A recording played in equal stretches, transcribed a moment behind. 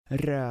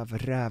Röv.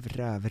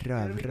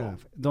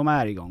 De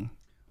är igång.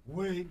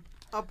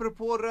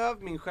 Apropå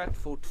röv, min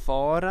stjärt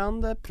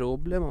fortfarande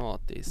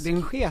problematisk.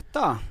 Din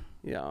sketa?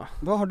 Ja.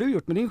 Vad har du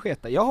gjort med din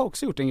sketa? Jag har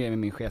också gjort en grej med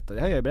min sketa,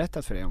 det har jag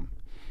berättat för dig om.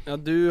 Ja,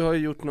 du har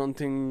gjort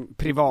någonting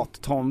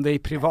privat, Tom, det är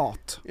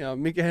privat. Ja,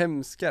 mycket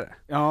hemskare.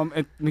 Ja,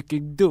 ett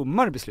mycket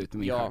dummare beslut med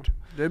min stjärt.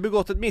 Du har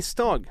begått ett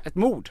misstag. Ett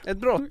mord. Ett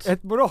brott.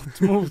 Ett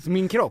brott mot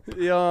min kropp.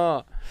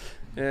 Ja.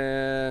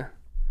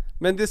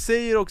 Men det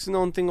säger också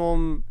någonting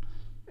om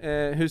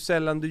hur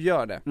sällan du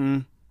gör det.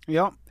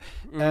 Ja.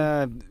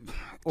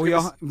 Och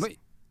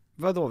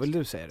vadå, vill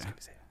du säga det?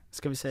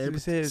 Ska vi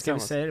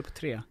säga det på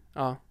 3?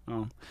 Ja.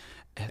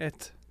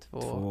 1,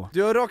 2.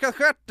 Du har rakat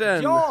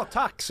stjärten! Ja,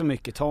 tack så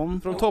mycket,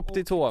 Tom. Från topp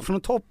till tå.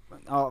 Från topp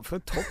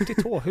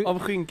till tå. Av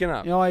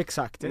skinkorna. Ja,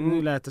 exakt.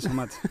 Nu lät det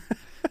som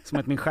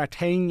att min stjärt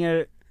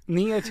hänger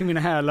ner till mina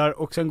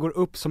hälar och sen går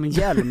upp som en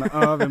hjälm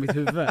över mitt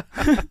huvud.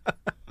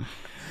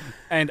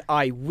 And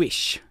I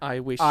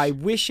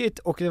wish it,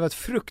 och det var ett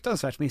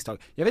fruktansvärt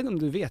misstag. Jag vet inte om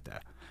du vet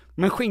det,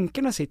 men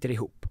skinkorna sitter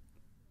ihop.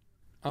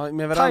 Ja,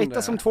 med varandra.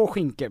 Tajta som 2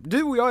 skinkor.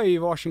 Du och jag är ju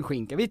varsin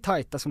skinka, vi är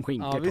tajta som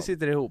skinkor. Ja, vi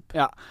sitter ihop.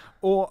 Ja,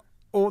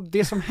 och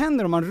det som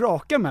händer om man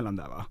rakar mellan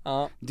där, va?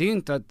 Ja. Det är ju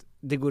inte att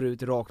det går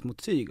ut rakt mot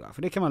tyg, va?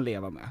 För det kan man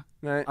leva med.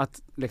 Nej.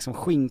 Att liksom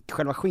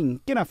själva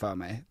skinkorna för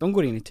mig, de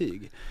går in i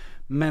tyg.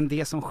 Men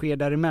det som sker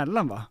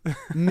däremellan, va?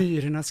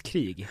 Myrornas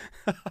krig,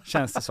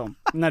 känns det som,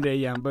 när det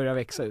igen börjar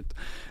växa ut.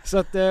 Så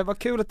att vad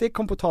kul att det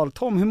kom på tal.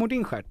 Tom, hur mår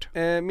din stjärt?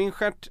 Min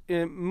stjärt,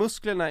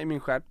 musklerna i min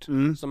stjärt,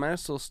 som är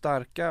så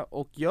starka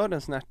och gör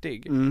den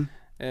snärtig,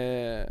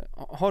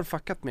 har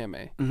fuckat med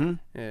mig.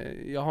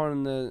 Jag har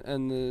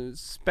en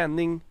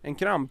spänning, en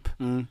kramp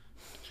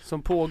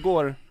som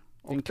pågår,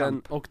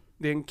 och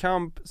det är en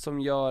kamp som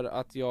gör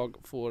att jag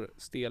får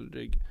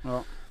stelrygg.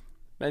 Ja.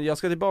 Men jag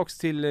ska tillbaks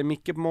till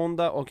Micke på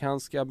måndag, och han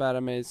ska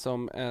bära mig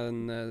som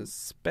en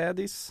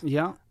spädis.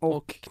 Ja,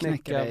 och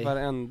knäcka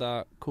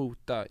varenda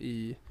kota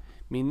i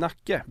min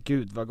nacke.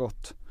 Gud vad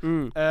gott.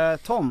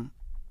 Tom,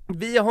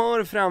 vi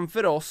har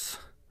framför oss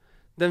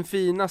den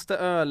finaste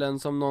ölen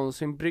som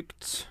någonsin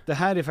bryggts. Det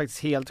här är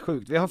faktiskt helt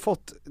sjukt.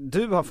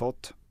 Du har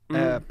fått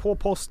på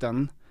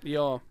posten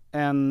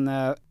en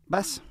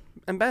bärs.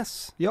 En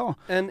bärs? Ja.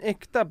 En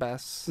äkta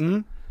bärs.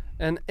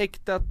 En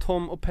äkta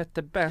Tom och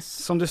Petter bärs.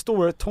 Som det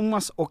står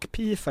Thomas och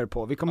Pifer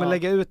på. Vi kommer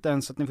lägga ut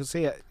den så att ni får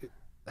se.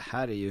 Det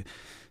här är ju...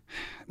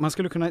 Man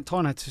skulle kunna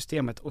ta det här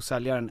systemet och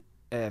sälja den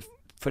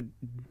för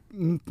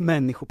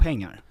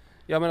människopengar.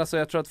 Ja, men alltså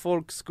jag tror att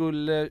folk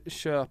skulle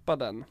köpa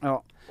den.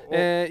 Ja.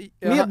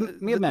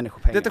 Med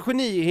människopengar. Detta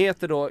geni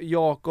heter då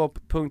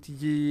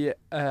Jakob.j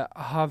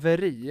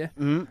Haveri.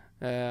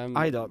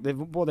 Aj då, det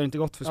bådar inte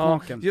gott för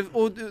smaken. Ja,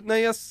 och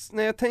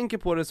när jag tänker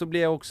på det så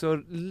blir jag också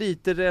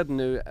lite rädd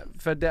nu,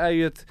 för det är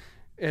ju ett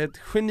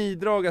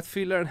genidrag att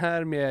fylla den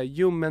här med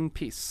ljummen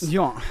piss.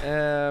 Ja.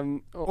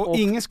 Och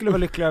ingen skulle vara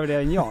lycklig över det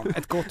än jag.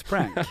 Ett gott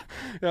prank.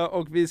 Ja,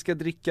 och vi ska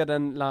dricka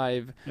den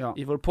live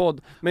i vår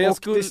podd. Men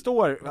det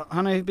står,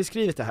 han har ju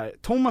beskrivit det här.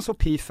 Thomas och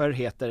Pifer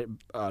heter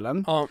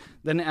ölen. Ja.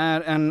 Den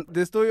är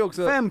det står ju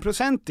också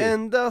 5%.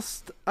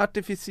 Endast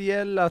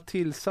artificiella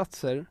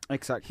tillsatser.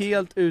 Exakt.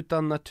 Helt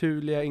utan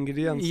naturliga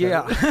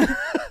ingredienser.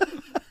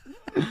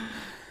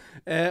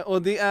 Ja.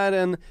 Och det är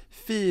en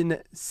fin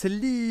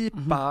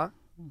slipa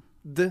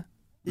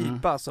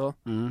IPA alltså.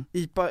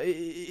 IPA,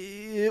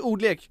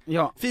 ordlek.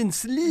 Ja.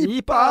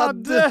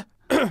 Finslipad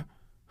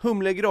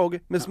humlegrogg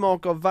med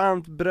smak av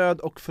varmt bröd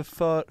och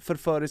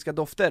förföriska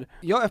dofter.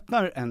 Jag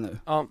öppnar en nu.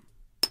 Ja.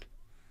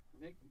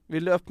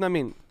 Vill du öppna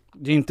min?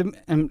 Det är inte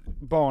en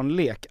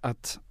barnlek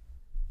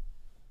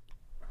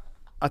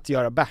att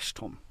göra bärs,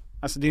 Tom.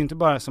 Alltså det är inte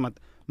bara som att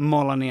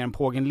mala ner en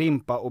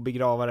pågenlimpa och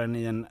begrava den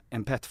i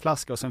en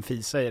petflaska och sen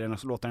fisa i den och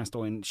så låta den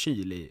stå i en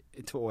kyl i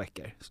 2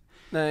 veckor.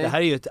 Nej. Det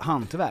här är ju ett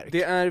hantverk.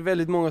 Det är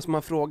väldigt många som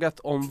har frågat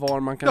om var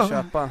man kan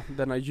köpa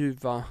denna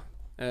ljuva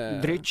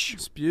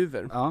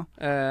spjuver. Ja.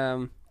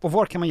 Och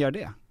var kan man göra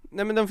det?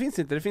 Nej, men de finns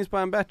inte, det finns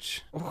bara en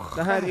batch.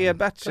 Det här är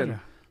batchen.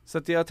 Så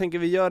att jag tänker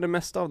vi gör det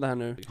mesta av det här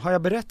nu. Har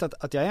jag berättat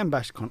att jag är en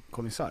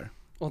bärskonnissör?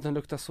 Och den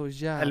luktar så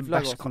jävla eller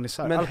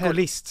bärskonnissör,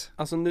 alkoholist.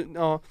 Alltså nu,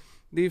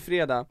 det är ju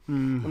fredag.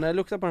 Och när jag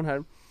luktar på den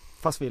här,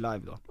 fast vi är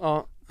live då.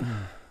 Ja.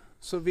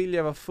 Så vill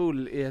jag vara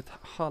full i ett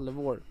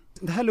halvår.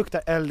 Det här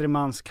luktar äldre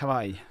mans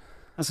kavaj.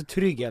 Alltså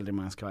trygg äldre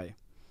mans kavaj.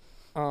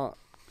 Ja.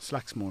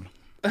 Slagsmål.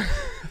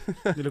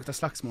 Det luktar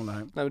slagsmål här.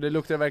 Nej, men det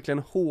luktar verkligen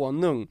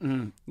honung.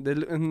 Det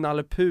är en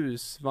Nalle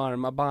Puhs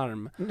varma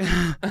barm.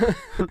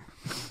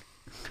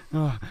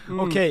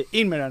 Okej,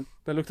 in med den.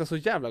 Den luktar så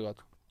jävla gott.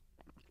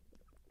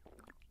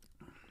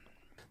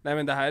 Nej,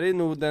 men det här är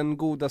nog den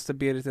godaste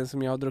beriten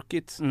som jag har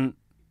druckit.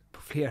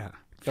 På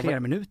flera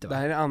minuter, va?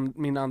 Det här är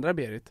min andra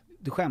berit.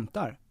 Du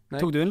skämtar?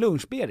 Nej. Tog du en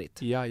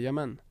lunchberit?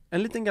 Jajamän.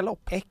 En liten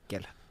galopp.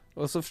 Äckel.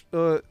 Och så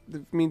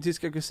min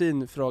tyska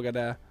kusin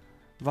frågade,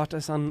 vart är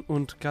san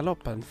und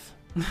galoppen?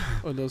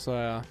 Och då sa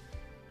jag,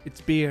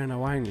 it's beer in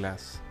a wine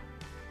glass.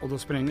 Och då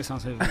sprängdes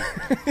hans huvud.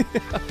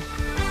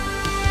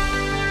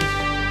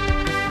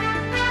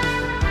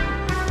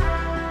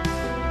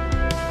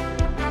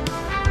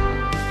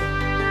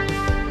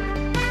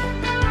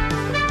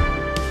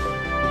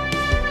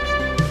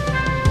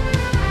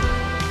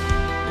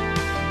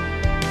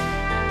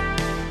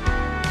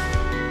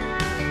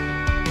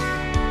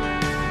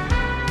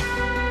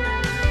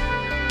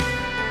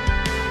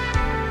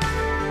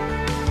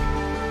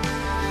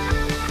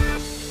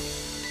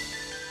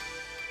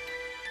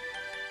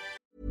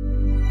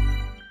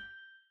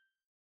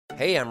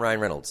 Hey, I'm Ryan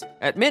Reynolds.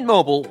 At Mint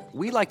Mobile,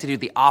 we like to do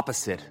the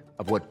opposite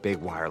of what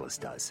Big Wireless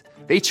does.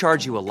 They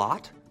charge you a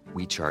lot,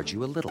 we charge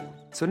you a little.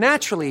 So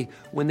naturally,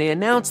 when they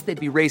announced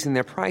they'd be raising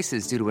their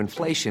prices due to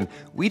inflation,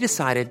 we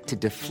decided to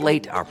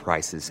deflate our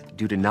prices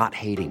due to not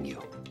hating you.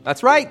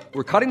 That's right.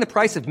 We're cutting the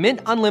price of Mint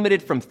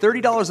Unlimited from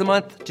 $30 a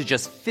month to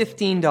just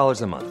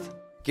 $15 a month.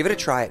 Give it a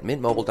try at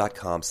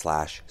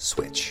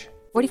mintmobile.com/switch.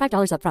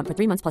 $45 up front for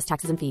 3 months plus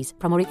taxes and fees.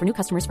 Promo rate for new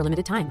customers for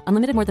limited time.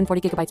 Unlimited more than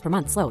 40 gigabytes per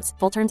month slows.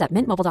 Full terms at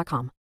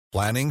mintmobile.com.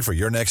 Planning for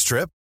your next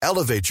trip?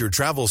 Elevate your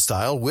travel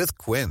style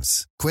with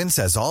Quince.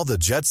 Quince has all the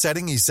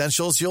jet-setting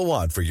essentials you'll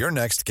want for your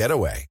next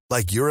getaway,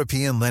 like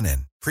European linen,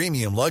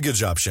 premium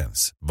luggage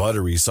options,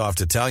 buttery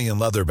soft Italian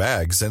leather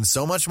bags, and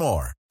so much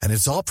more. And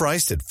it's all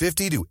priced at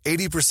 50 to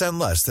 80%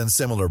 less than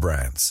similar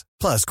brands.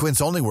 Plus,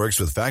 Quince only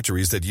works with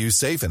factories that use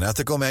safe and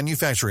ethical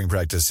manufacturing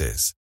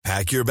practices.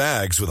 Pack your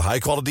bags with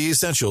high-quality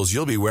essentials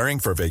you'll be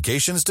wearing for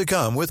vacations to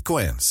come with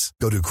Quince.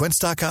 Go to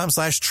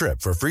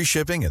quince.com/trip for free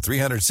shipping and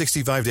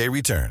 365-day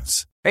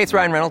returns. Hey, it's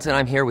Ryan Reynolds, and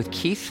I'm here with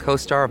Keith,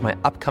 co-star of my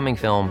upcoming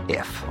film,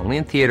 If, only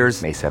in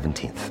theaters May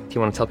 17th. Do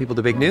you want to tell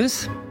people the big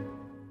news?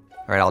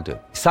 All right, I'll do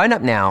it. Sign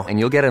up now and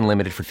you'll get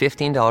unlimited for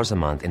 $15 a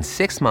month and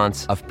 6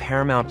 months of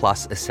Paramount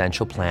Plus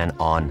Essential Plan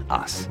on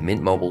us.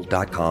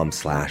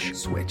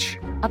 mintmobile.com/switch.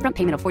 Upfront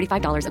payment of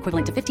 $45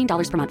 equivalent to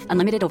 $15 per month.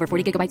 Unlimited over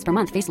 40 gigabytes per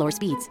month. Face lower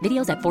speeds.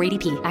 Videos at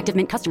 480p. Active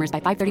Mint customers by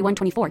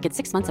 531.24 get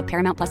 6 months of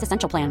Paramount Plus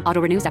Essential Plan.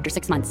 Auto renews after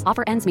 6 months.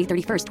 Offer ends May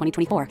 31st,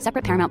 2024.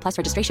 Separate Paramount Plus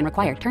registration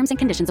required. Terms and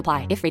conditions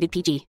apply if rated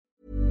PG.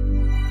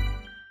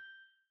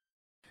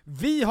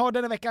 Vi har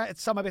denna vecka ett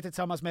samarbete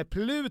tillsammans med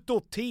Pluto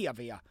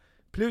TV.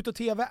 Pluto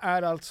TV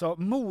är alltså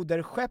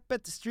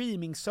moderskeppet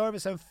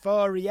streamingservicen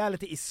för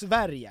reality i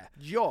Sverige.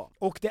 Ja.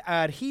 Och det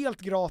är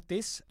helt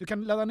gratis. Du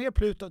kan ladda ner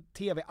Pluto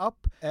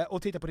TV-app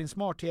och titta på din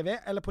smart-tv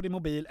eller på din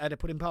mobil eller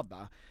på din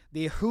padda.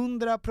 Det är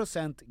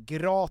 100%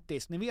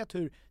 gratis. Ni vet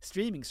hur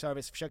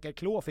streamingservice försöker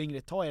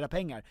klåfingrigt ta era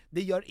pengar.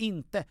 Det gör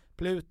inte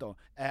Pluto.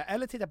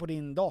 Eller titta på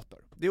din dator.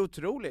 Det är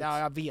otroligt. Ja,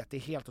 jag vet. Det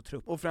är helt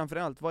otroligt. Och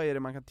framförallt, vad är det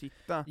man kan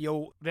titta?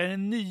 Jo, det är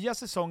den nya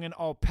säsongen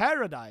av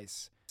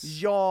Paradise.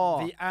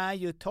 Ja! Vi är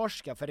ju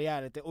torska för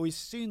reality och i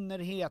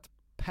synnerhet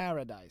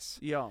Paradise.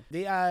 Ja.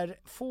 Det är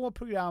få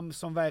program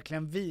som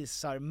verkligen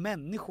visar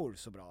människor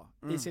så bra.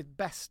 I sitt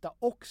bästa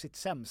och sitt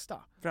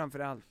sämsta.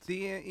 Framförallt.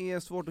 Det är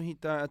svårt att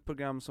hitta ett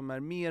program som är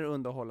mer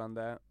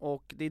underhållande.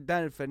 Och det är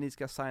därför ni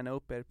ska signa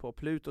upp er på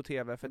Pluto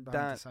TV. För det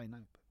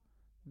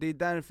är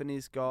därför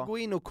ni ska gå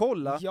in och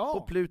kolla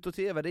på Pluto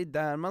TV. Det är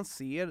där man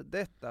ser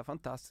detta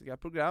fantastiska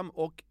program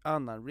och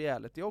annan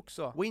reality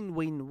också. Win,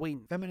 win,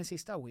 win. Vem är den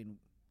sista win?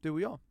 Du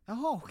och jag.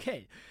 Jaha,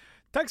 okej.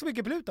 Tack så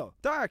mycket Pluto.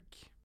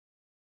 Tack!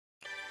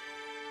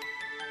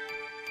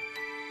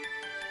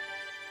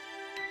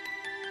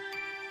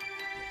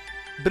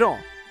 Bra,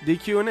 det är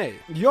Q&A.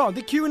 Ja,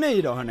 det är Q&A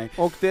idag hörni.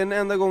 Och det är den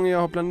enda gången jag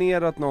har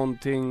planerat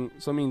någonting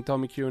som inte har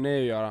med Q&A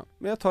att göra.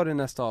 Men jag tar det i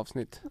nästa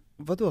avsnitt.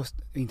 Vadå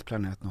inte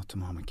planerat något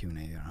som har med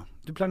Q&A att göra?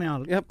 Du planerar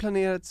aldrig? Jag har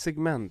planerat ett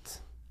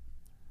segment.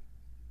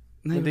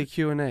 Nej, men det är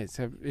Q&A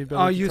så vi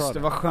behöver ja just det,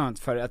 vad skönt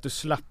för dig att du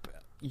slapp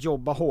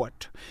jobba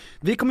hårt.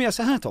 Vi kommer göra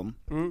så här Tom.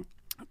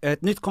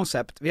 Ett nytt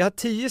koncept. Vi har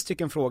 10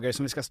 stycken frågor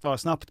som vi ska svara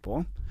snabbt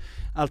på.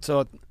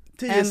 Alltså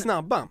 10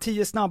 snabba.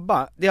 10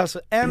 snabba. Det är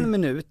alltså 1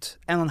 minut,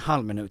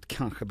 1,5 minut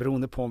kanske,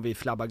 beroende på om vi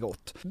flabbar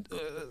gott.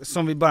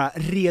 Som vi bara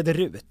reder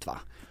ut va.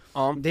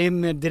 Ja. Det är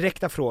med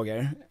direkta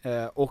frågor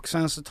och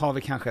sen så tar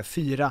vi kanske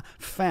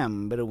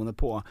 4-5 beroende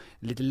på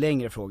lite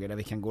längre frågor där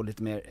vi kan gå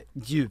lite mer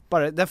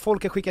djupare, där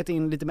folk har skickat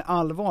in lite mer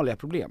allvarliga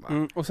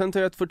problem. Och sen tar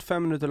jag ett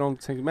 45 minuter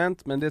långt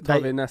segment, men det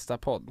tar vi i nästa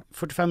podd.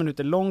 45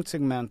 minuter långt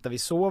segment där vi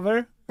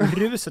sover,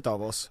 ruset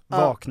av oss,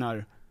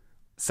 vaknar.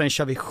 Sen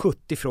kör vi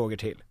 70 frågor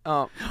till.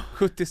 Ja,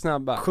 70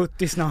 snabba.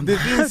 70 snabba. Det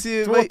finns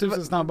ju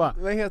 2000 snabba.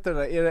 Vad heter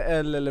det? Är det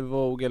L eller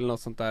Vogue eller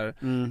något sånt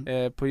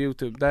där på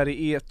YouTube där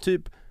det är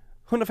typ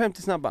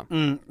 150 snabba.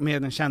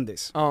 Med en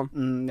kändis. Ja.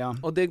 Ja.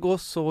 Och det går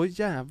så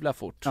jävla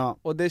fort. Ja.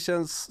 Och det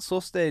känns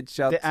så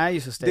stageat. Det är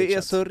ju så stageat. Det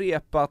är så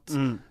repat.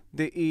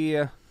 Det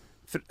är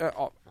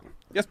ja.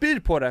 Jag spyr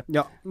på det.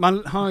 Ja,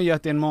 man hör ju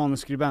att det är en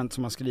manuskribent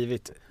som har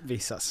skrivit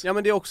vissas. Ja,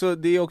 men det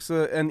är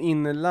också en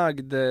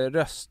inlagd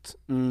röst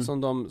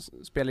som de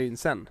spelar in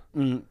sen.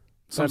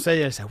 Som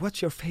säger så här,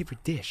 what's your favorite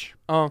dish?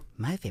 Ja.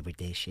 My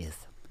favorite dish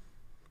is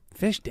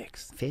fish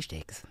sticks. Fish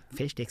sticks.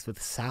 Fish sticks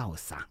with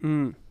salsa.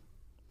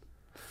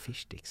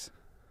 Fish sticks.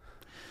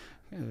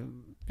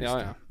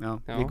 Ja,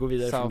 vi går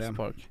vidare South från det.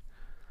 Park.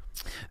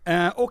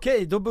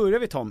 Okej, då börjar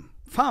vi Tom.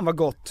 Fan vad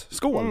gott.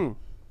 Skål.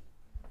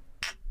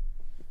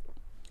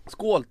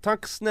 Skål,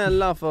 tack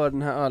snälla för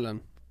den här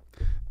ölen.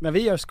 När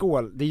vi gör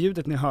skål, det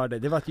ljudet ni hörde,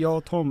 det var att jag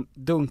och Tom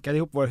dunkade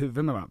ihop våra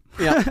huvuden med varandra.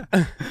 Ja.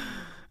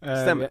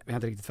 Stämmer. Vi har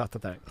inte riktigt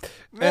fattat det här.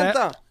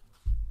 Vänta!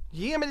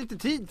 Ge mig lite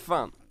tid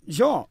fan.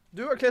 Ja.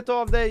 Du har klätt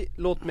av dig,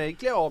 låt mig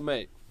klä av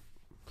mig.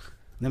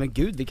 Nej men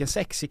gud, vilken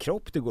sexig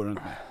kropp du går runt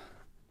med.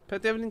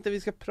 Petter, jag vill inte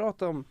vi ska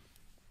prata om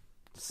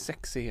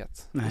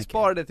sexighet. Nej, vi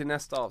sparar det till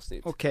nästa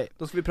avsnitt. Okej.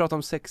 Då ska vi prata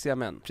om sexiga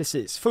män.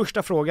 Precis,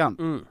 första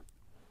frågan.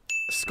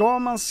 Ska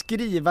man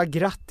skriva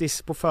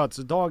grattis på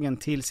födelsedagen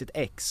till sitt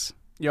ex?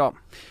 Ja.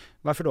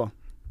 Varför då?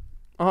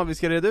 Jaha, vi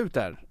ska reda ut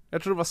det här.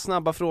 Jag tror det var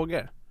snabba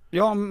frågor.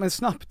 Ja, men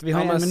snabbt, vi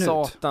har en minut.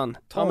 Satan.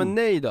 Ja, men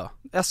nej då.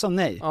 Jag sa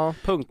nej. Ja,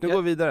 punkt. Nu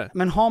går vi vidare.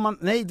 Men har man,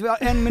 nej, du har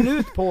en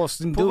minut på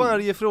oss. På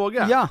varje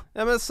fråga? Ja.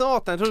 Ja men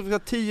satan, jag tror vi ska ha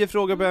 10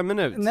 frågor på en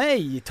minut.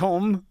 Nej,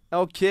 Tom.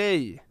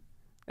 Okej.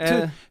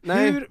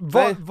 Nej.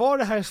 Var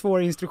det här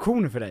svåra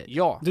instruktioner för dig?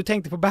 Ja. Du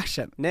tänkte på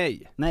bärsen?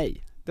 Nej.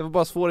 Nej. Det var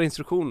bara svåra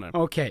instruktioner.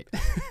 Okej.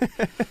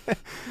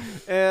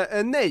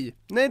 Nej.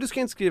 Nej, du ska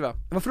inte skriva.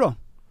 Varför då?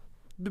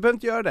 Du behöver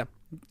inte göra det.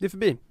 Det är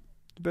förbi.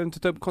 Du behöver inte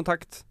ta upp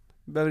kontakt.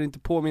 Du behöver inte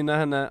påminna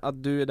henne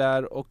att du är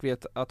där och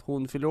vet att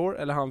hon fyller år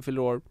eller han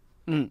fyller år.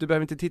 Du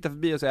behöver inte titta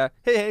förbi och säga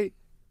hej.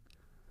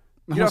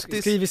 Men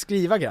grattis. Hon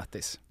skriva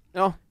grattis.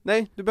 Ja,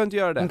 nej, du behöver inte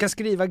göra det. Hon kan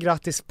skriva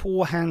grattis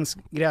på hennes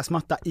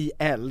gräsmatta i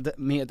eld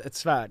med ett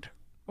svärd.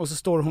 Och så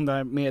står hon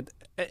där med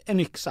en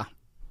yxa.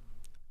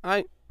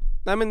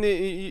 Nej men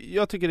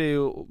jag tycker det är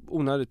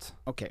onödigt.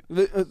 Okej.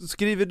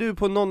 Skriver du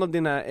på någon av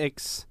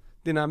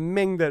dina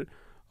mängder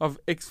av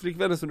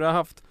ex-flickvänner som du har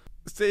haft,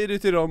 säger du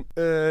till dem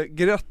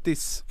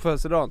grattis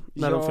födelsedagen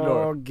när de fyller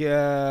år?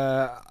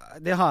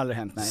 Det har aldrig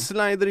hänt, nej.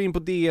 Slider in på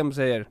DM och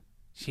säger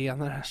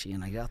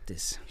Tjena,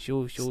 grattis.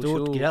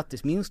 Stort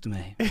grattis, minns du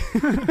mig?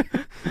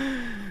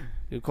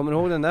 Du kommer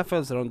ihåg den där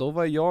födelsedagen, då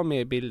var jag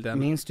med i bilden.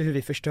 Minns du hur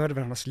vi förstörde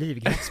varandras liv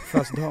grattis på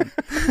födelsedagen?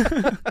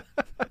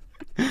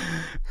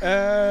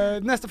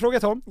 Nästa fråga,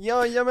 Tom.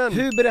 Jajamän.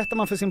 Hur berättar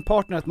man för sin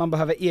partner att man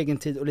behöver egen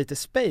tid och lite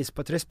space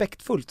på ett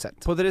respektfullt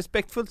sätt? På ett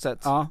respektfullt sätt?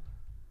 Ja.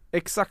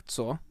 Exakt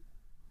så.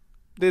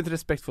 Det är ett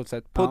respektfullt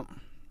sätt.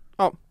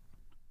 Ja.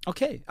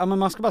 Okej, ja men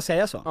man ska bara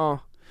säga så. Ja.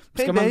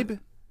 Hej babe.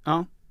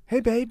 Ja.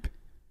 Hej babe.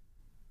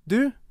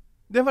 Du,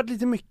 det har varit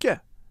lite mycket.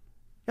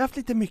 Jag har haft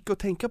lite mycket att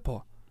tänka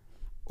på.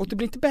 Och det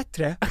blir inte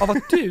bättre av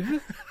att du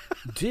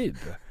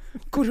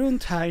går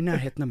runt här i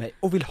närheten av mig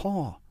och vill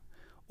ha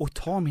och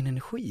ta min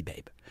energi,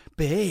 babe.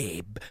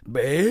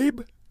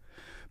 Babe,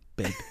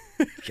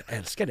 jag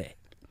älskar dig.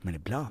 Men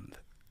ibland,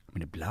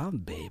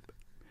 babe.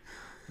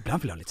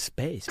 Ibland vill jag ha lite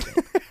space,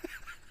 babe.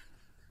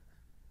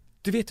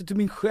 Du vet att du är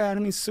min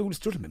stjärna, min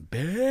solstråle, men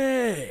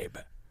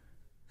babe.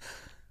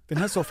 Den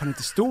här soffan är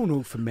inte stor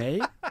nog för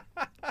mig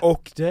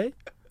och dig.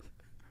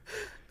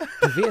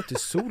 Du vet, du är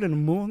solen och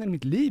månen i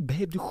mitt liv,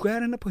 babe. Du är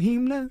stjärnorna på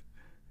himlen.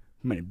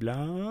 Men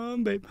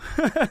ibland, babe.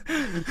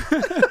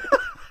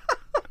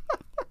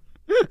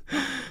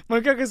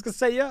 Man kanske ska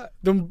säga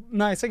de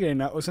nice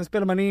grejerna och sen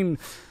spelar man in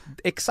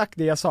exakt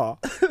det jag sa.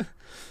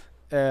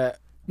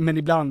 Men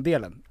ibland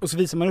delen. Och så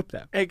visar man upp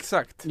det.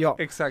 Exakt. Ja.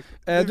 Exakt.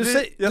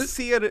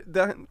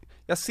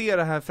 Jag ser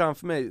det här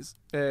framför mig.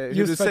 Hur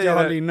just du för säger att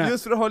jag har linne.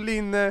 Just för att ha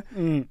linne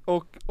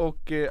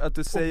och att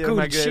du säger de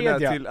här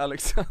grejerna till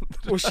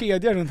Alexander. Och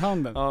kedja runt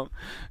handen.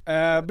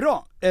 Ja.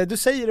 Bra, du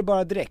säger det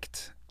bara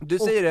direkt. Du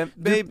säger det,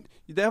 babe,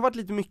 det har varit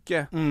lite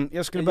mycket.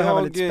 Jag skulle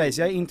behöva lite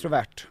space, jag är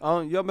introvert.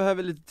 Ja, jag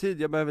behöver lite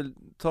tid, jag behöver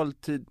ta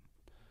lite tid.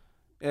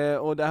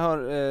 Och det har,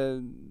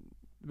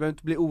 du behöver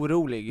inte bli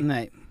orolig.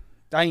 Nej,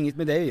 det har inget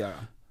med dig att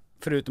göra.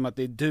 Förutom att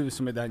det är du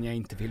som är den jag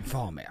inte vill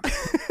vara med.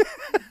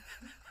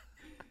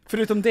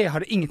 Förutom det har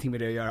det ingenting med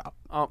det att göra.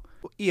 Ja,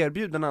 och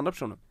erbjud den andra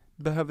personen.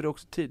 Behöver du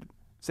också tid?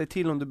 Säg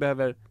till om du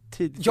behöver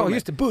tid. Ja,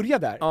 just det, börja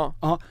där.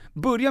 Ja.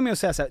 Börja med att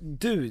säga så här: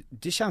 du,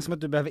 det känns som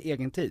att du behöver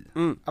egen tid.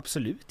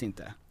 Absolut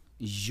inte.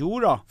 Jo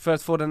då. För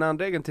att få den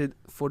andra egen tid,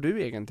 får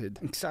du egen tid.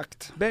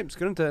 Exakt. Babe,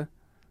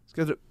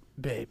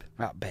 babe.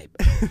 Ja, babe.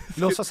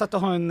 Låtsas att du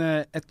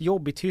har ett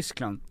jobb i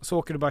Tyskland, så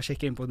åker du bara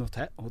checka in på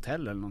ett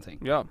hotell eller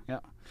någonting. Ja.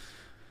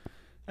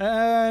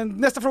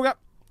 Nästa fråga.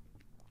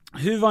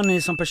 Hur var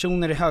ni som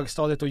personer i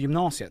högstadiet och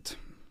gymnasiet?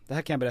 Det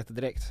här kan jag berätta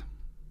direkt.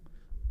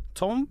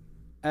 Tom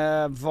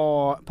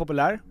var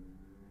populär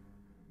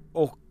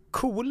och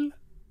cool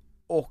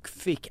och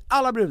fick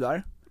alla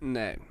brudar.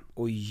 Nej.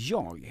 Och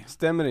jag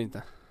stämmer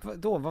inte.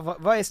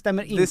 Vad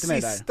stämmer inte det med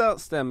det där? Det sista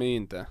stämmer ju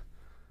inte.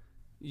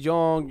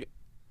 Jag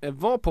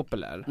var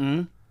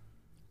populär.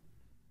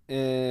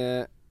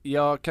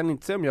 Jag kan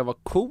inte säga om jag var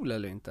cool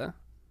eller inte.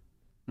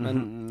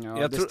 Men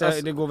jag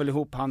tror det går väl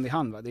ihop hand i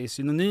hand, va? Det är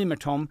synonymer,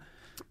 Tom.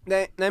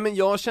 Nej men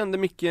jag kände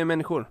mycket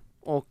människor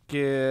och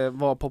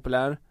var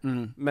populär.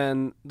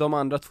 Men de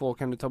andra två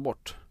kan du ta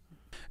bort.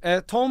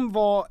 Tom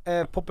var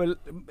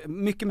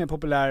mycket mer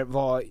populär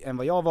än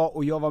vad jag var,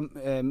 och jag var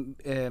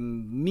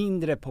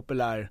mindre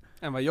populär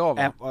än vad jag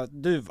var. Än vad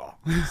du var.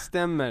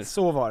 Stämmer.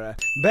 Så var det.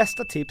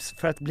 Bästa tips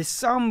för att bli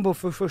sambo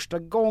för första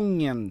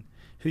gången.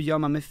 Hur gör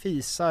man med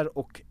fisar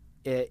och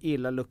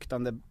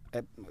illaluktande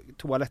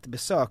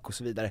toalettbesök och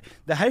så vidare.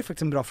 Det här är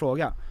faktiskt en bra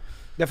fråga.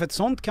 Därför att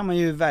sånt kan man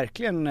ju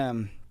verkligen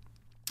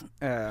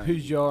hur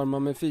gör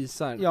man med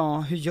fisar? Ja,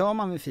 hur gör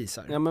man med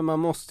fisar? Ja, men man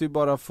måste ju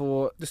bara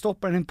få... Du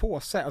stoppar den i en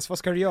påse, alltså vad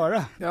ska du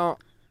göra? Ja,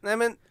 nej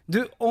men...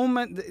 Du,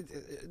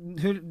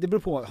 det beror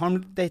på, har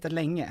de dejtat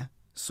länge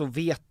så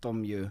vet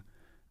de ju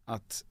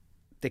att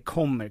det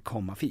kommer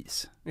komma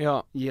fis.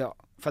 Ja. Ja,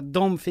 för att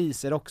de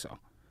fiser också.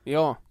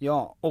 Ja.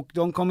 Ja, och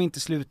de kommer inte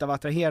sluta vara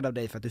attraherade av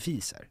dig för att du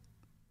fiser.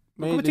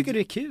 De kommer tycka det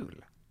är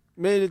kul.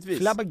 Möjligtvis.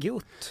 Flabba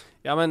gutt.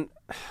 Ja men,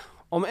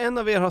 Om en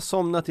av er har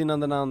somnat innan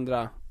den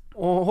andra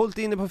och hållit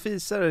inne på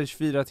fisar i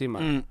 24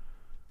 timmar.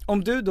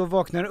 Om du då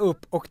vaknar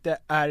upp och det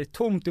är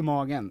tomt i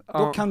magen,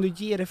 då kan du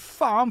ge det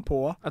fan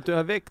på att du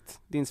har väckt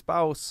din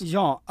spouse.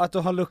 Ja, att du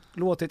har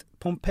låtit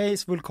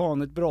Pompeis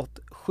vulkanutbrott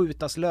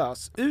skjutas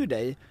lös ur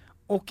dig.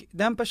 Och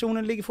den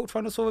personen ligger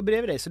fortfarande och sover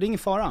bredvid dig, så det är ingen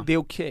fara. Det är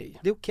okej.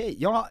 Det är okej.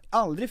 Jag har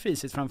aldrig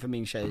frisit framför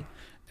min tjej.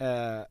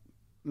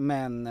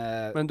 Men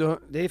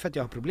det är för att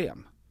jag har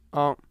problem.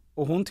 Ja.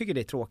 Och hon tycker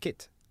det är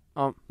tråkigt.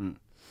 Ja.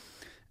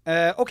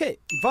 Okej,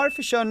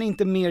 varför kör ni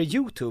inte mer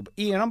YouTube?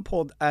 Eran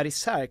podd är i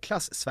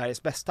särklass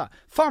Sveriges bästa.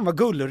 Fan vad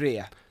gullig du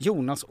är,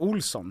 Jonas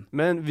Olsson.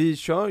 Men vi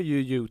kör ju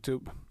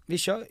YouTube. Vi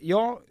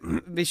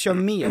kör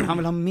mer, han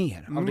vill ha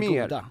mer av det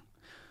goda.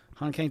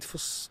 Han kan inte få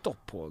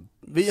stopp på.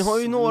 Vi har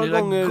ju några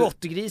gånger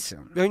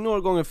gottgrisen. Vi har ju några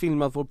gånger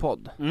filmat vår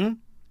podd.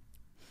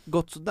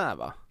 Gått sådär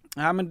va?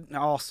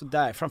 Ja,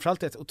 sådär.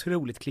 Framförallt ett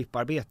otroligt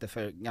klipparbete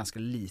för ganska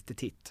lite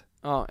titt.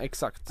 Ja,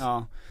 exakt.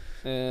 Ja.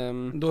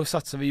 Då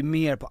satsar vi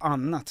mer på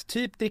annat.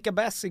 Typ dricka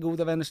bärs i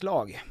goda vänners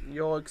lag.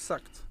 Ja,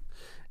 exakt.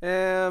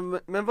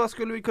 Men vad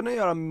skulle vi kunna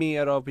göra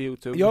mer av på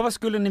YouTube? Ja, vad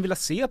skulle ni vilja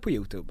se på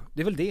YouTube?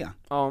 Det är väl det.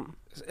 Ja.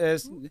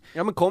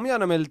 Ja, men kom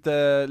gärna med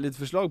lite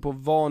förslag på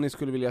vad ni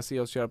skulle vilja se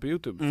oss köra på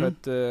YouTube. För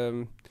att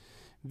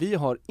vi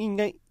har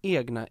inga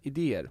egna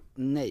idéer.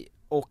 Nej,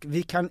 och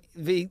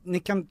ni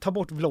kan ta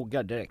bort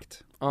vloggar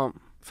direkt. Ja.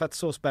 För att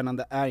så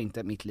spännande är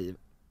inte mitt liv.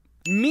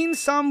 Min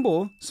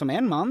sambo, som är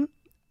en man,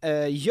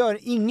 gör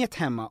inget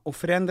hemma och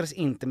förändras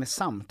inte med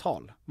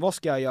samtal. Vad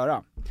ska jag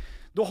göra?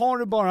 Då har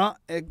du bara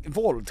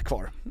våld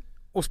kvar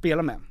att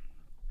spela med.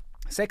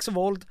 Sex och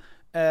våld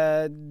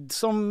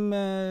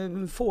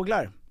som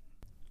fåglar.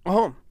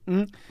 Jaha.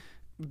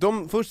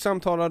 Först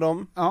samtalar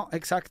de. Ja,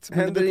 exakt.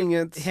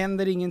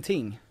 Händer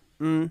ingenting.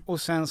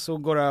 Och sen så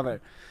går det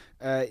över.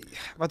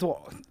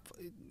 Vadå?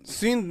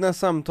 Synd när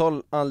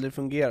samtal aldrig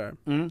fungerar.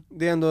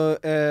 Det är ändå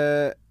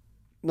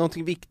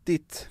någonting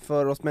viktigt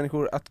för oss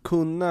människor att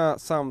kunna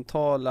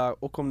samtala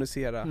och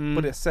kommunicera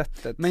på det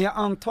sättet. Men jag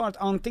antar att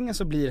antingen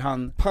så blir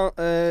han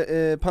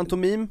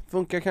pantomim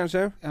funkar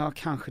kanske. Ja,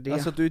 kanske det.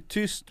 Alltså att du är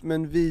tyst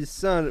men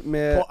visar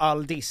med på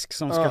all disk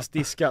som ska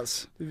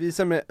diskas. Du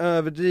visar med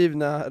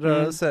överdrivna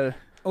rörelser.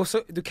 Och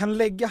så du kan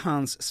lägga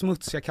hans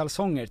smutsiga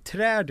kalsonger,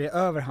 trär det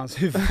över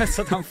hans huvud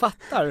så att han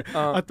fattar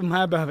att de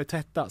här behöver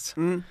tvättas.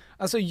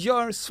 Alltså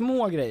gör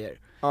små grejer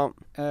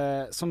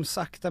som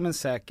sakta men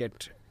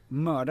säkert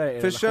mördar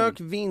er Försök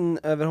relation. vinn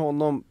över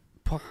honom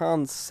på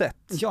hans sätt.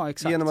 Ja,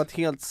 exakt. Genom att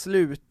helt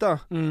sluta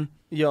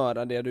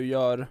göra det du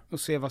gör. Och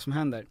se vad som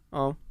händer.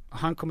 Ja.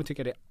 Han kommer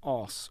tycka det är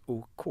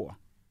as-OK.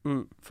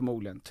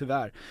 Förmodligen,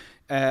 tyvärr.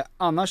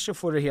 Annars så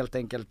får du helt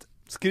enkelt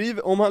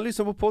om han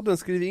lyssnar på podden,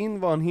 skriv in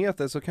vad han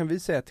heter så kan vi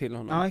säga till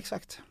honom. Ja,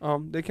 exakt.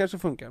 Ja, det kanske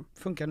funkar.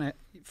 Funkar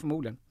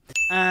förmodligen.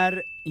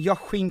 Är jag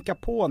skinka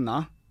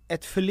påna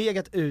ett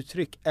förlegat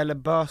uttryck eller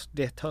bör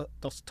det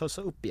tas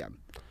upp igen?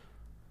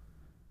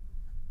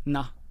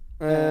 Nej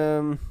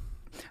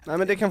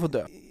men det kan få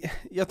dö.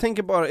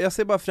 Jag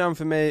ser bara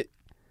framför mig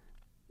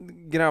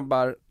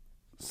grabbar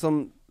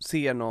som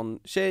ser någon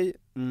tjej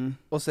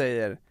och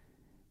säger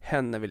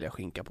henne vill jag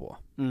skinka på.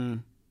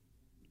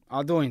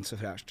 Ja, då är det inte så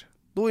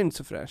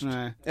fräscht.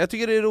 Nej. Jag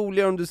tycker det är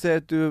roligare om du säger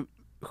att du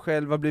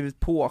själv har blivit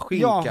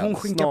påskinkad. Ja, hon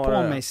skinkar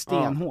på mig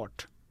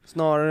stenhårt.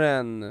 Snarare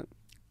än...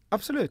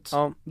 Absolut.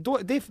 Ja.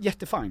 Det är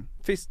jättefint.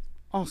 Fist.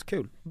 Ja, så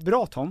kul.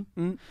 Bra Tom.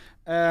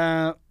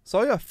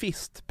 Sa jag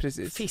fist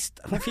precis?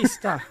 Hon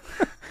fistar.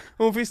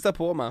 Hon fistar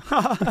på mig.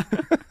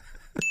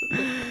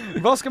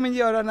 Vad ska man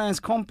göra när ens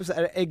kompis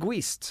är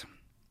egoist?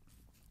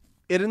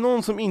 Är det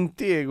någon som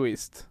inte är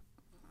egoist?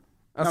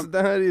 Alltså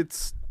det här är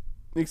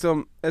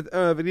ett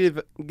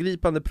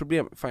övergripande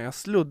problem. Fan, jag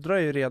sluddrar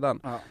ju redan.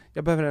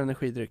 Jag behöver en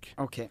energidryck.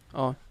 Okej.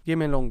 Ja, ge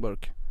mig en lång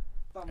burk.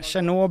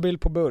 Tjernobyl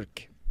på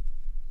burk.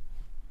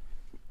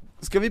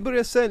 Ska vi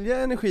börja sälja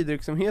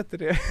energidryck som heter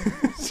det?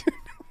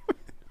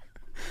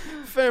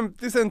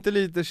 50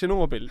 centiliter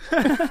Tjernobyl.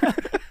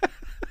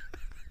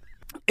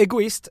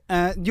 Egoist,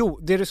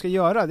 det du ska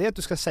göra det är att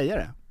du ska säga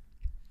det.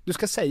 Du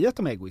ska säga att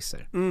de är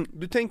egoister.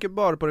 Du tänker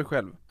bara på dig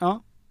själv.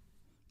 Ja.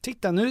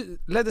 Titta, nu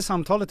ledde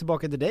samtalet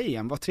tillbaka till dig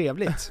igen, vad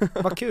trevligt.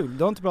 Vad kul,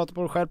 du har inte pratat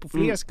på dig själv på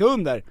flera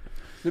sekunder.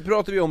 Nu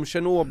pratar vi om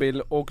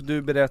Tjernobyl och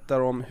du berättar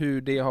om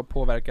hur det har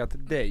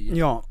påverkat dig.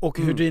 Ja, och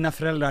hur dina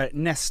föräldrar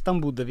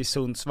nästan bodde vid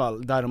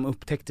Sundsvall där de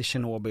upptäckte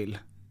Tjernobyl.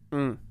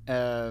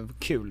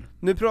 Kul.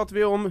 Nu pratar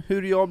vi om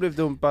hur jag blev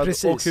dumpad.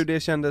 Precis. Och hur det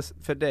kändes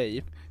för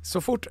dig.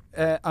 Så fort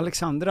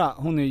Alexandra,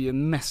 hon är ju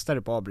en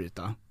mästare på att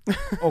avbryta.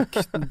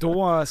 Och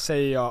då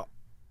säger jag,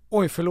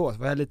 oj förlåt,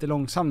 var jag lite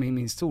långsam i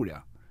min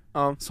historia.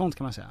 Ja. Sånt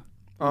kan man säga.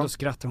 Och då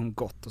skrattar hon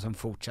gott och sen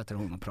fortsätter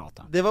hon att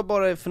prata. Det var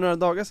bara för några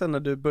dagar sedan när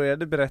du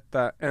började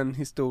berätta en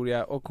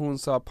historia och hon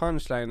sa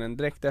punchlinen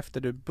direkt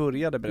efter du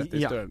började berätta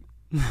historien.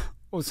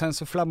 Och sen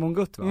så flammade hon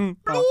gott va?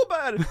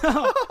 Blåbär!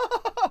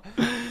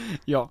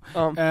 Ja.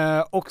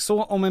 Och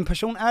så om en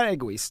person är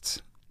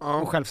egoist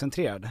och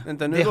självcentrerad,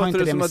 det har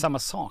inte det med samma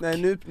sak.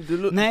 Nej,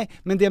 Nej,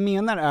 men det jag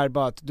menar är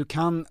bara att du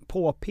kan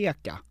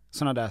påpeka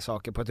sådana där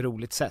saker på ett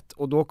roligt sätt.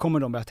 Och då kommer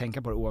de börja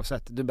tänka på det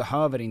oavsett. Du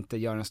behöver inte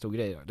göra en stor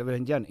grej. Det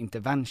är en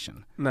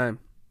intervention. Nej,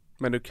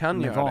 men du kan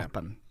med göra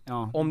vapen. Det.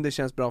 Ja. Om det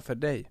känns bra för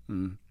dig.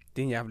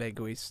 Din jävla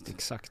egoist.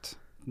 Exakt.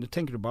 Nu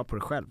tänker du bara på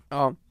dig själv.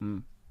 Ja.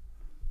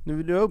 Nu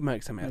vill du ha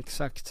uppmärksamhet.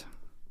 Exakt.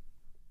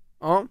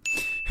 Ja.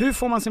 Hur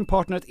får man sin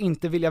partner att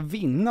inte vilja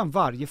vinna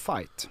varje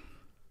fight?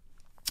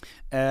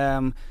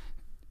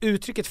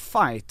 Uttrycket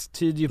fight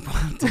tyder ju på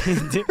att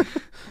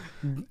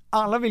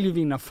alla vill ju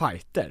vinna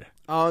fighter.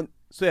 Ja,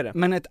 så är det.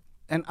 Men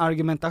en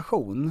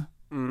argumentation,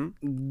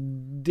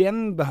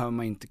 den behöver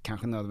man inte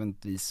kanske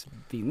nödvändigtvis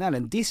vinna, eller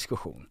en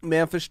diskussion. Men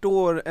jag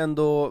förstår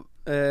ändå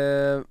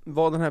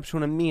vad den här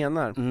personen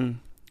menar.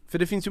 För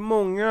det finns ju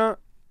många,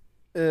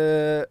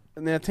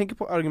 när jag tänker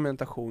på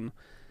argumentation,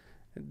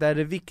 där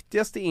det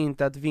viktigaste är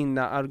inte att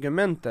vinna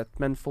argumentet,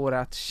 men få det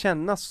att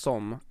kännas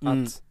som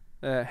att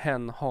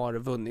hen har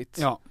vunnit.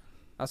 Ja.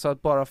 Alltså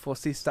att bara få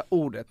sista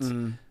ordet.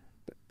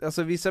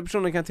 Alltså vissa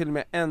personer kan till och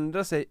med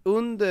ändra sig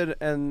under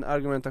en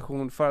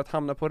argumentation för att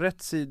hamna på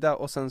rätt sida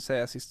och sen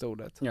säga sista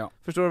ordet. Ja.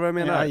 Förstår du vad jag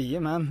menar?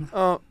 Jajamän.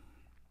 Ja.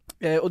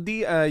 Och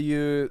det är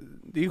ju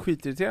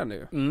skitirriterande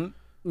ju.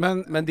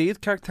 Men det är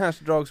ett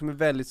karaktärsdrag som är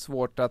väldigt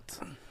svårt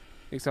att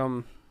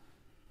liksom,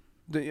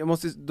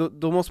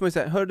 då måste man ju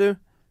säga, hör du,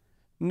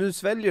 nu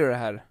sväljer du det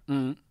här.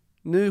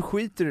 Nu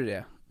skiter du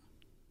det.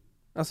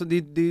 Alltså det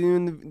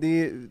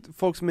är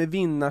folk som är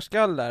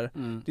vinnarskallar.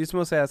 Det är som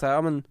att säga så här,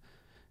 ja men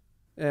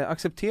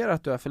acceptera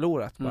att du har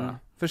förlorat bara.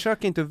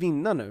 Försök inte att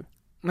vinna nu.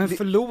 Men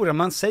förlora,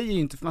 man säger ju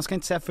inte, man ska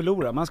inte säga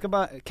förlora. Man ska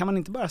bara, kan man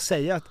inte bara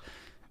säga att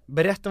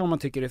berätta vad man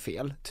tycker är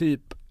fel.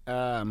 Typ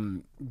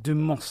du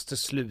måste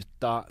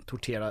sluta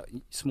tortera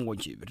små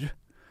djur.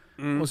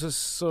 Och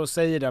så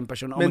säger den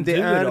personen, men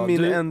det är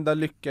min enda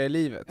lycka i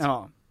livet.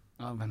 Ja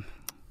men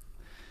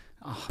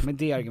med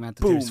det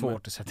argumentet är det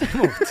svårt att sätta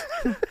emot.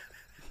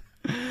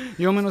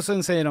 Jo men och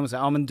sen säger de så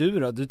här, ja men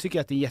du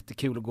tycker att det är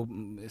jättekul att gå och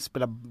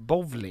spela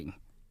bowling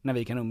när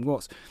vi kan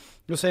umgås.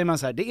 Då säger man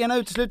så här, det ena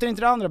utesluter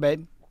inte det andra,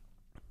 babe.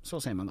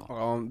 Så säger man då.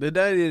 Ja, det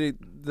där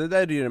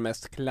är ju det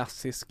mest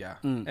klassiska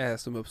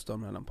som uppstår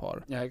mellan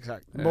par. Ja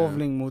exakt,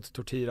 bowling mot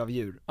tortyr av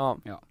djur. Ja.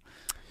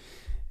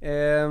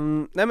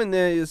 Nej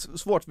men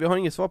svårt, vi har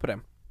inget svar på det.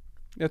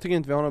 Jag tycker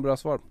inte vi har något bra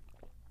svar.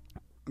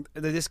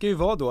 Det ska ju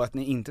vara då att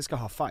ni inte ska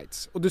ha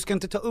fights. Och du ska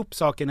inte ta upp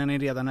saker när ni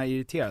redan är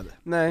irriterade.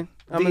 Nej.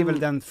 Det är väl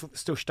den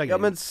största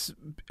grejen. Ja men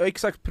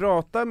exakt,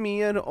 prata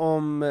mer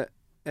om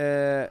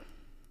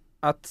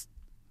att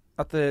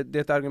det är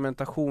ett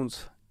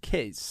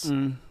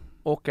argumentationscase.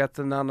 Och att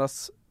den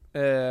andras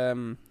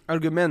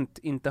argument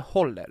inte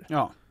håller.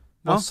 Ja.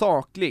 Var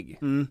saklig.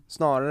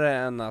 Snarare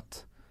än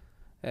att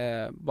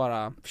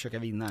bara försöka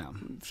vinna,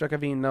 försöka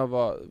vinna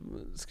och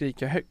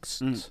skrika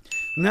högst.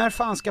 När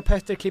fan ska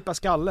Petter klippa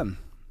skallen?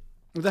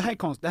 Och det här är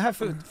konstigt. Det här är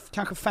för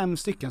kanske 5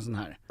 stycken sån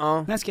här.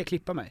 När ska jag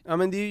klippa mig? Ja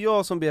men det är ju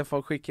jag som ber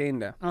folk skicka in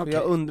det. För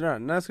jag undrar,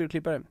 när ska du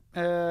klippa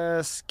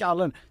det?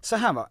 Skallen. Så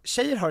här va,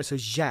 tjejer har det så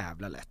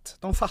jävla lätt.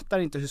 De fattar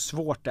inte hur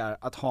svårt det är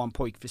att ha en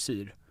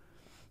pojkfrisyr.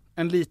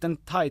 En liten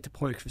tight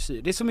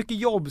pojkfrisyr. Det är så mycket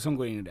jobb som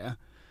går in i det.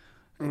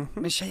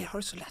 Men tjejer har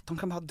det så lätt. De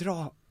kan bara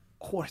dra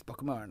håret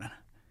bakom öronen.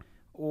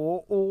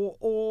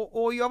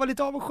 Och jag var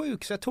lite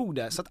avundsjuk så jag tog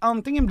det. Så att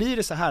antingen blir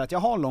det så här att jag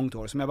har långt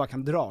hår som jag bara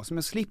kan dra, som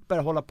jag slipper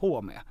hålla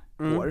på med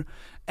hår.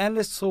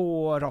 Eller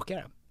så rakar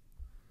jag det.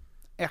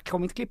 Jag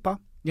kommer inte klippa,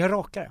 jag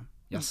rakar det.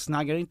 Jag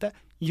snaggar inte,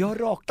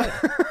 jag rakar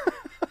det.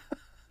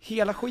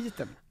 Hela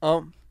skiten.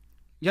 Ja.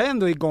 Jag är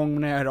ändå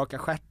igång när jag rakar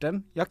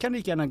stjärten. Jag kan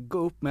lika gärna gå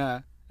upp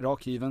med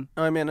rakhyven.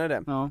 Ja, jag menar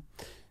det. Ja.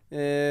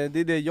 Det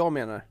är det jag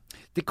menar.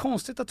 Det är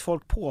konstigt att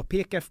folk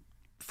påpekar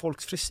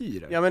folks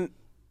frisyrer. Ja men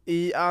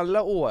i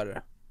alla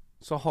år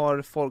så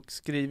har folk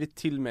skrivit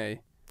till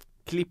mig,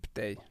 klipp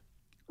dig.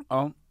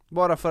 Ja.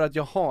 Bara för att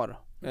jag har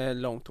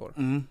långt hår.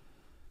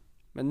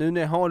 Men nu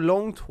när jag har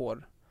långt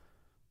hår,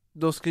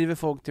 då skriver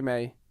folk till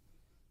mig,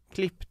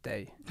 klipp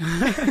dig.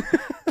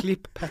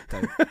 Klipp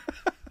Petter.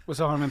 Och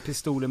så har de en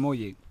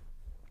pistol-emoji.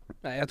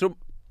 Nej, jag tror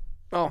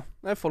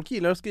folk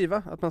gillar att skriva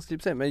att man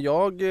skriver sig. Men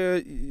jag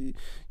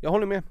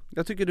håller med.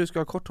 Jag tycker du ska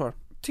ha kort hår.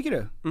 Tycker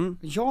du?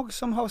 Jag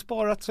som har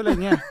sparat så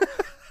länge.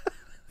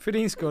 För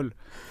din skull.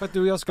 För att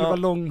du och jag skulle vara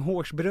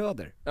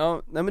långhårsbröder.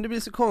 Ja, nej men det blir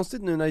så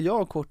konstigt nu när jag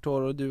har kort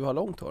hår och du har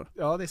långt hår.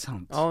 Ja, det är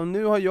sant. Ja,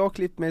 nu har jag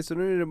klippt mig så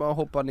nu är det bara att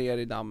hoppa ner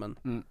i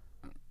dammen.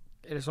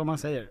 Är det så man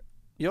säger?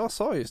 Jag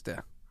sa just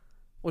det.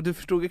 Och du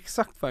förstod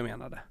exakt vad jag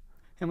menade.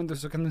 Ja, men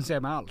så kan du säga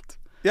med allt.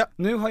 Ja.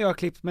 Nu har jag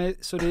klippt mig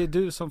så det är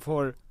du som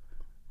får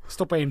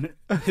stoppa in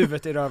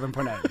huvudet i röven på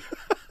en älg.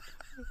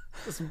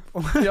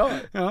 Ja,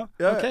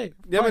 okej.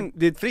 Ja, men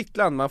det är ett fritt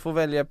land, man får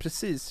välja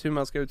precis hur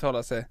man ska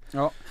uttala sig.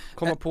 Ja.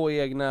 Komma på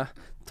egna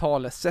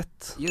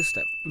talesätt. Just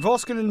det.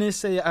 Vad skulle ni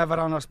säga är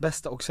varandras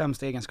bästa och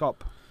sämsta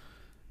egenskap?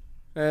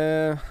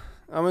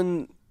 Ja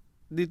men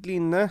ditt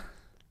linne.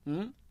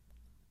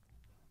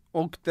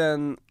 Och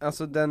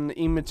den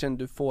imagen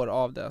du får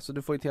av det. Alltså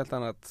du får ett helt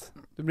annat,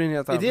 du blir en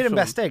helt annan Är det person.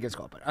 Den bästa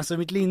egenskapen? Alltså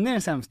mitt linne är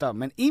den sämsta,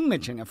 men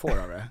imagen jag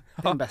får av det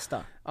är den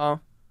bästa. Ja.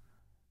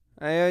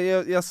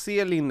 Jag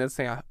ser linnet och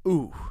säger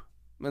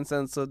Men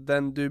sen så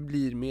den du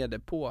blir med det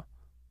på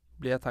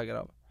blir jag taggad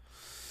av.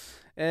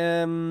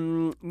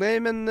 Nej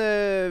men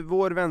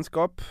vår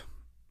vänskap,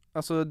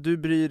 alltså du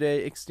bryr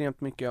dig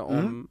extremt mycket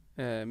om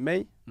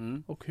mig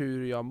och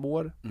hur jag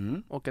mår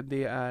och att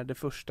det är det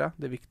första,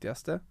 det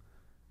viktigaste.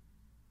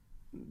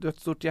 Du har ett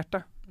stort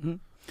hjärta.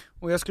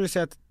 Och jag skulle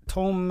säga att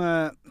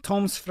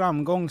Toms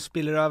framgång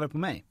spiller över på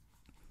mig.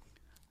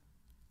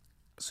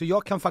 Så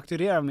jag kan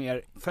fakturera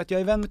mer för att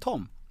jag är vän med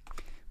Tom.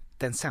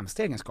 Den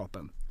sämsta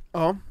egenskapen,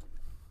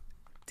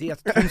 det är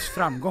att Toms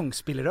framgång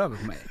spiller över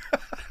på mig.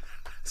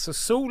 Så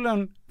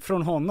solen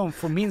från honom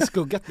får min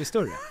skugga att bli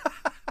större.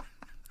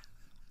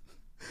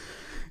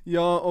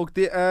 Ja, och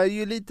det är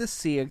ju lite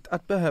segt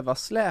att behöva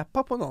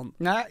släpa på någon.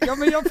 Nej, ja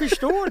men jag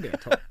förstår det,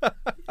 Tom.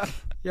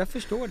 Jag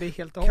förstår det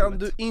helt och hållet. Kan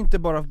du inte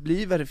bara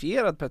bli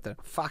verifierad, Petter?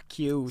 Fuck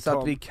you, Tom. Så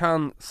att vi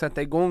kan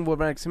sätta igång vår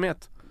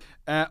verksamhet.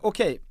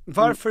 Okej,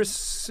 varför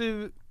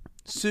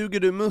suger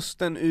du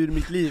musten ur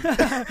mitt liv?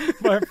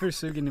 Varför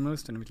suger ni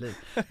musten ur mitt liv?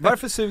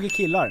 Varför suger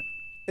killar?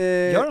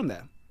 Gör de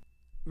det?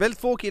 Väldigt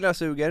få killar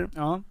suger.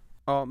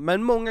 Ja,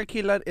 men många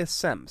killar är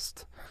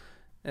sämst.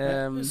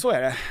 Så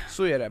är det.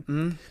 Så är det.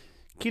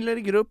 Killar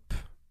i grupp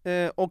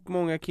och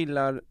många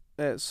killar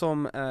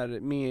som är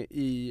med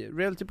i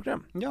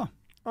realityprogram. Ja.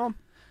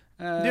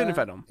 Det är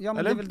ungefär dem. Ja, men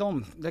eller? det är väl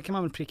dem. Det kan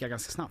man väl pricka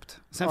ganska snabbt.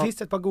 Sen finns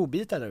det ett par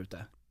godbitar där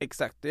ute.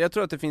 Exakt. Jag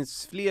tror att det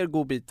finns fler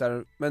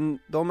godbitar, men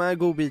de är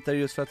godbitar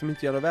just för att de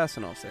inte gör något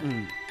väsen av sig.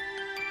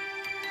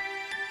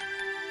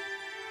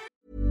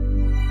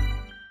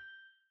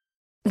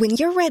 When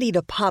you're ready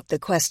to pop the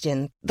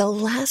question, the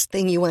last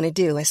thing you want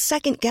to do is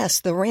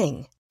second-guess the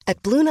ring.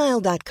 At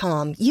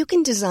BlueNile.com, you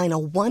can design a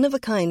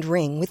one-of-a-kind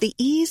ring with the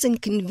ease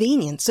and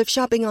convenience of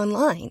shopping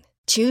online.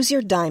 Choose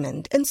your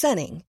diamond and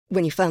setting.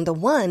 When you find the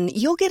one,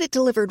 you'll get it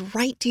delivered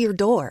right to your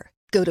door.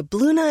 Go to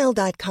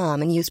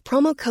BlueNile.com and use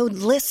promo code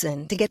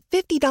LISTEN to get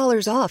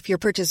 $50 off your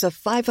purchase of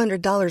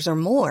 $500 or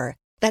more.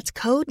 That's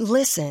code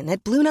LISTEN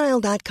at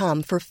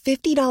BlueNile.com for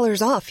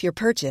 $50 off your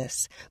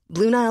purchase.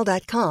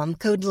 BlueNile.com,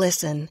 code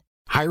LISTEN.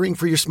 Hiring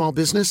for your small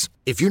business?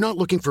 If you're not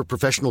looking for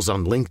professionals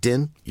on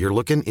LinkedIn, you're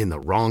looking in the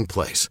wrong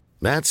place.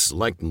 That's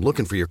like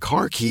looking for your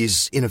car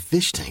keys in a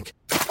fish tank.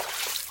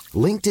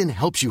 LinkedIn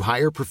helps you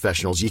hire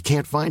professionals you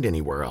can't find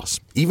anywhere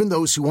else, even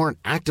those who aren't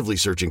actively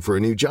searching for a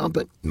new job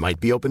but might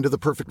be open to the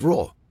perfect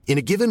role. In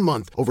a given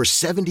month, over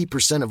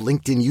 70% of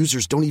LinkedIn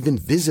users don't even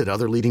visit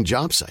other leading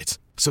job sites.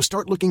 So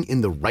start looking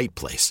in the right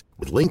place.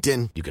 With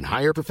LinkedIn, you can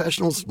hire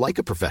professionals like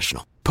a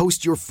professional.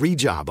 Post your free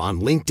job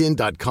on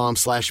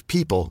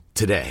linkedin.com/people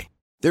today.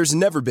 There's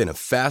never been a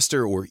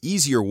faster or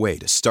easier way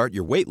to start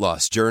your weight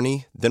loss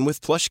journey than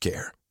with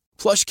PlushCare.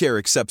 PlushCare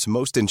accepts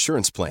most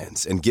insurance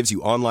plans and gives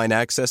you online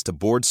access to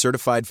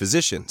board-certified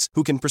physicians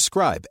who can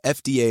prescribe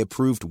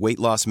FDA-approved weight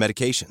loss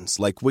medications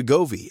like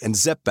Wegovy and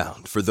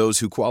Zepbound for those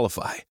who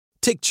qualify.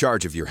 Take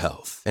charge of your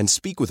health and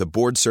speak with a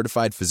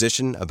board-certified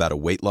physician about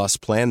a weight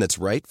loss plan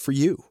that's right for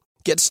you.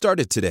 Get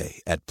started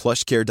today at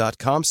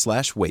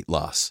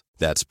plushcare.com/weightloss.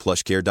 That's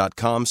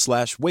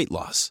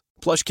plushcare.com/weightloss.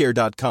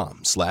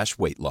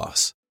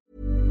 plushcare.com/weightloss.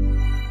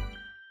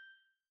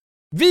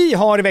 Vi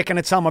har i veckan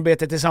ett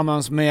samarbete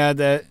tillsammans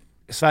med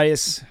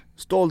Sveriges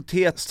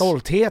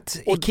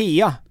stolthet,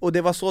 IKEA. Och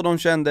det var så de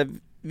kände,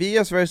 vi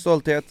är Sveriges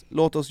stolthet,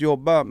 låt oss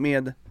jobba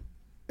med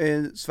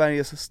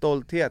Sveriges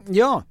stolthet.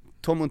 Ja.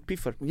 Tom und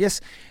Piffer.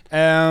 Yes.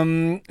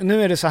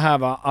 Nu är det så här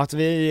va, att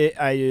vi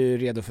är ju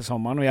redo för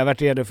sommaren och jag har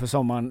varit redo för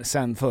sommaren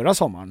sen förra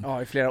sommaren.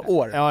 Ja, i flera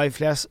år. Ja, i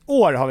flera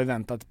år har vi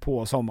väntat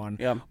på sommaren.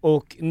 Ja.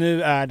 Och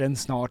nu är den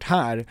snart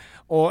här.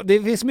 Och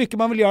det finns mycket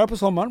man vill göra på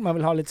sommaren. Man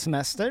vill ha lite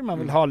semester, man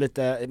vill ha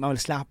lite, man vill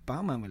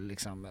slappa, man vill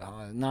liksom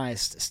ha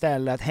nice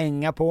ställe att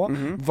hänga på.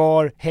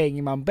 Var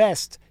hänger man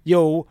bäst?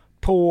 Jo,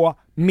 på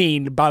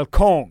min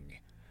balkong.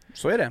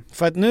 Så är det.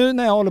 För att nu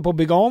när jag håller på att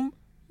bygga om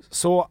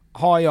så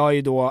har jag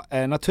ju då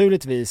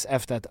naturligtvis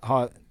efter att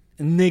ha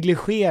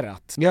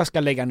negligerat. Jag ska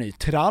lägga ny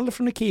trall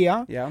från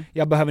IKEA. Yeah.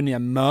 Jag behöver nya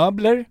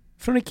möbler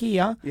från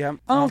IKEA. Yeah.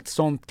 Allt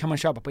sånt kan man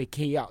köpa på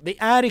IKEA. Det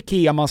är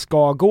IKEA man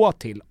ska gå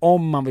till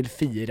om man vill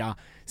fira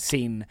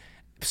sin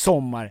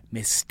sommar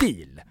med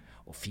stil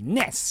och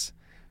finess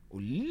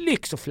och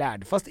lyx och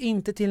flärd, fast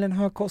inte till en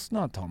hög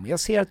kostnad, Tom. Jag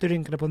ser att du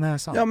rynkade på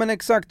näsan. Ja men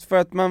exakt, för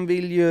att man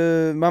vill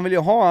ju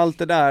ha allt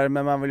det där,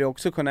 men man vill ju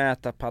också kunna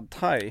äta pad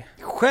thai.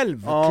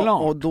 Självklart. Ja,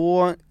 och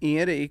då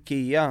är det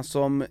IKEA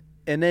som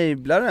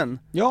enablaren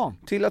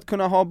till att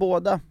kunna ha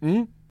båda.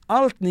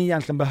 Allt ni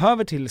egentligen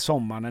behöver till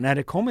sommaren när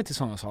det kommer till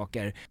sådana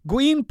saker.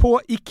 Gå in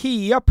på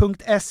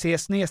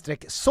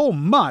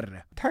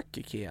ikea.se/sommar. Tack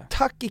IKEA.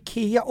 Tack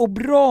IKEA och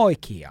bra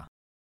IKEA.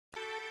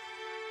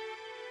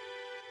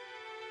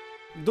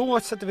 Då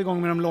sätter vi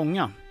igång med de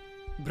långa.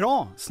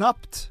 Bra,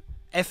 snabbt,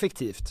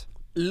 effektivt.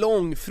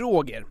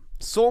 Långfrågor,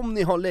 som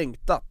ni har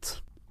längtat.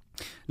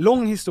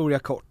 Lång historia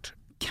kort.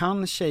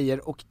 Kan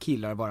tjejer och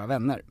killar vara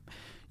vänner?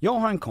 Jag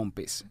har en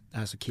kompis, det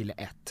här är så kille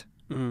 1,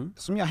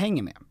 som jag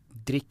hänger med,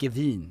 dricker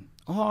vin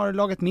och har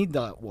lagat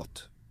middag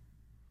åt.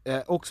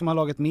 Och som har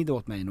lagat middag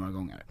åt mig några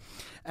gånger.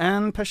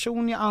 En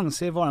person jag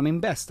anser vara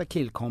min bästa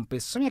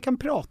killkompis som jag kan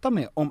prata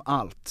med om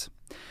allt.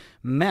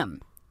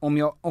 Men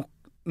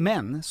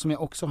som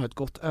jag också har ett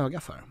gott öga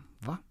för.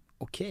 Va?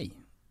 Okej.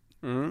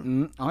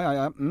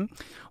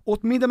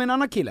 Åt middag med en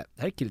annan kille.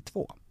 Det här är kille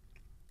 2.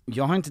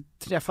 Jag har inte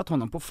träffat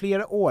honom på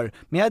flera år,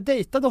 men jag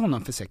dejtade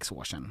honom för 6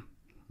 år sedan.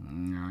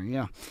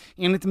 Ja.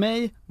 Enligt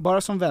mig,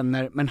 bara som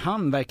vänner, men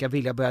han verkar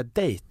vilja börja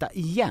dejta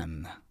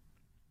igen.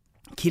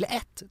 Kille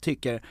 1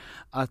 tycker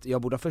att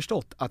jag borde ha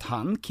förstått att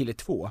han, kille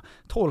 2,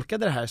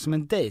 tolkade det här som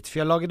en dejt, för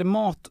jag lagade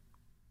mat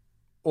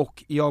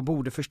och jag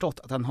borde förstått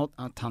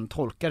att han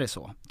tolkade det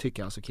så,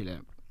 tycker alltså kille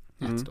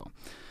 1 då.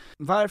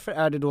 Varför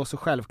är det då så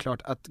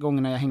självklart att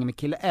gångerna jag hänger med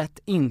kille 1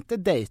 inte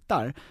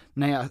dejtar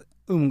när jag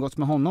umgås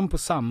med honom på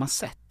samma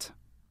sätt?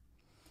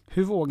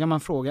 Hur vågar man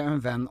fråga en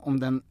vän om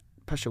den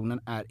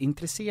personen är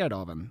intresserad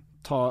av en?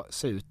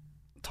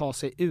 Ta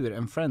sig ur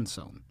en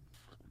friendzone.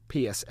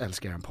 PS,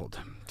 älskar en podd.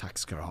 Tack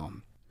ska du ha.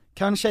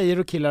 Kan tjejer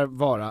och killar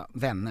vara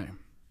vänner?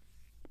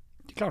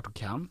 Det är klart de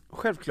kan.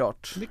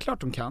 Självklart. Det är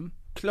klart de kan.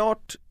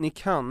 Klart ni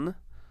kan.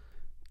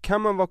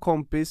 Kan man vara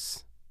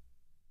kompis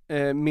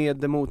med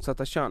det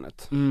motsatta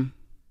könet?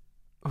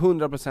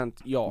 100%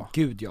 ja.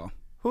 Gud ja.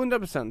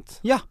 100%.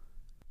 Ja.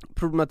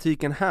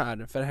 Problematiken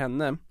här för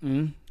henne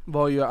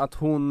var ju att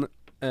hon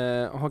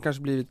har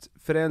kanske blivit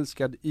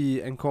förälskad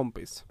i en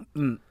kompis.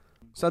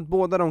 Så att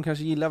båda de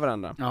kanske gillar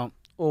varandra. Ja.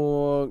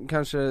 Och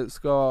kanske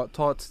ska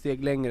ta ett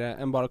steg längre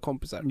än bara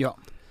kompisar. Ja.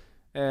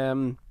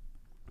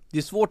 Det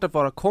är svårt att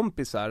vara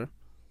kompisar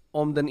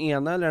om den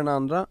ena eller den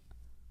andra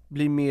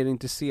blir mer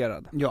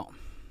intresserad. Ja.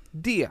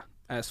 Det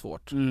är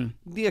svårt.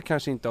 Det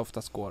kanske inte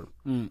oftast går.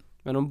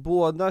 Men om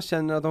båda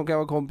känner att de kan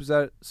vara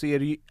kompisar så är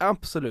det ju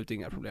absolut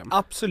inga problem.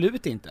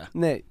 Absolut inte.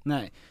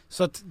 Nej.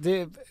 Så att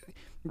det...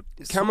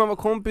 Kan man vara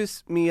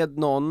kompis med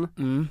någon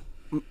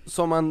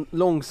som man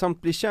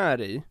långsamt blir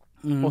kär i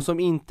och som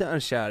inte är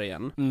kär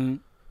igen,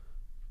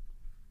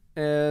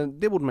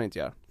 det borde man inte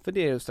göra. För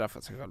det är ju att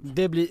straffa sig själv.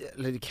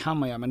 Det kan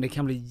man göra, men det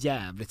kan bli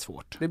jävligt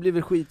svårt. Det blir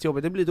väl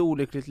skitjobbigt, det blir ett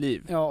olyckligt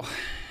liv. Ja,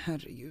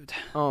 herregud.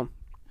 Ja.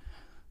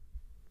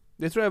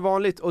 Det tror jag är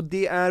vanligt, och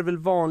det är väl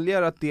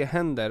vanligare att det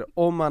händer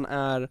om man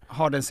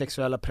har den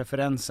sexuella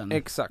preferensen.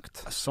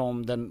 Exakt.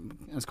 Som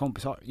ens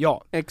kompis har.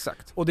 Ja.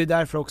 Exakt. Och det är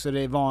därför också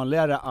det är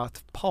vanligare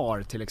att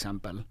par till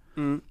exempel,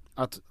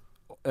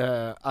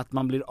 att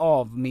man blir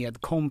av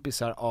med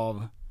kompisar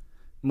av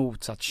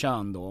motsatt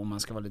kön då, om man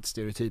ska vara lite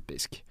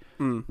stereotypisk,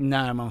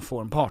 när man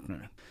får en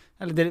partner.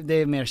 Eller det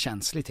är mer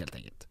känsligt helt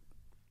enkelt.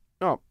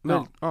 Ja,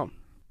 men ja.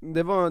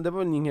 Det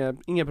var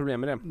inga problem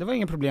med det. Det var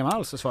inga problem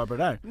alls att svara på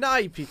det där.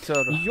 Nej,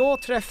 Peter.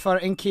 Jag träffar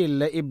en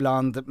kille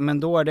ibland, men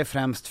då är det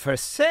främst för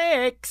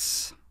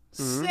sex.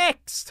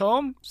 Sex,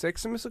 Tom.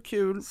 Sex som är så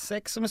kul.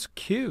 Sex som är så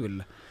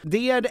kul.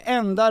 Det är det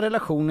enda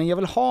relationen jag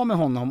vill ha med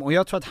honom, och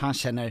jag tror att han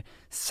känner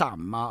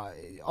samma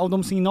av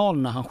de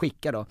signalerna han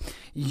skickar då.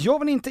 Jag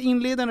vill inte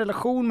inleda en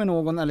relation med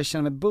någon eller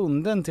känna mig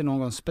bunden till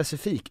någon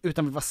specifik,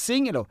 utan vill vara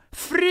singel och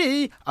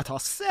fri att ha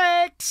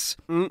sex.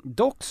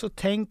 Dock så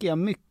tänker jag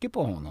mycket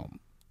på honom.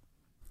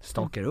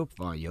 Stakar upp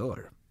vad han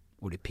gör,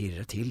 och det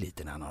pirrar till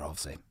lite när han har av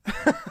sig.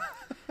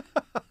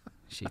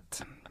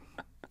 Shit.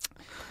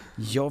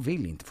 Jag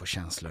vill inte få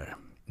känslor,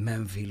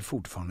 men vill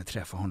fortfarande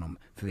träffa honom,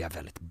 för vi har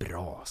väldigt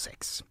bra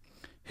sex.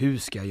 Hur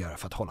ska jag göra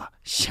för att hålla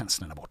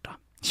känslorna borta?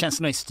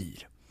 Känslorna är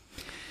styr.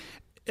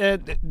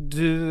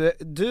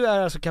 Du är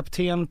alltså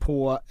kapten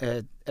på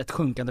ett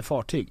sjunkande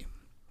fartyg.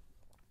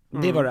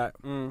 Det var det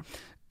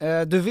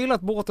är. Du vill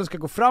att båten ska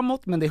gå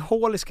framåt, men det är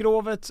hål i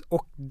skrovet,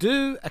 och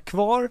du är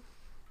kvar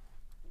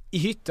i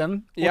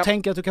hytten och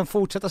tänker att du kan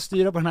fortsätta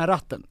styra på den här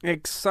ratten.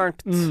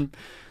 Exakt.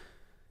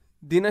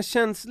 Dina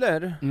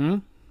känslor,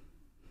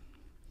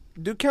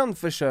 du kan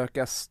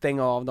försöka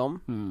stänga av dem,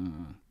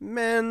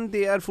 men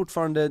det är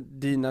fortfarande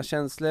dina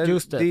känslor.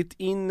 Just det. Ditt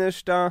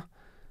innersta.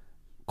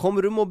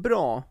 Kommer du må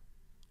bra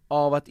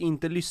av att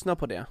inte lyssna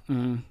på det?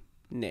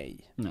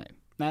 Nej,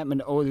 men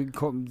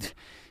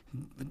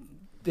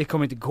det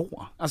kommer inte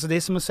gå. Alltså det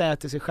är som att säga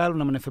till sig själv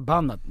när man är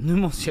förbannad, nu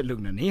måste jag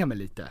lugna ner mig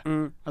lite.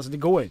 Alltså det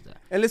går inte.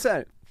 Eller så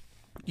här,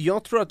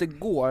 jag tror att det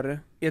går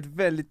i ett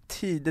väldigt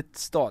tidigt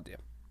stadie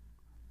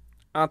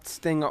att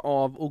stänga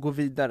av och gå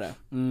vidare.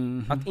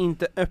 Att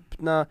inte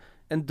öppna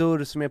en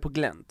dörr som är på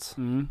glänt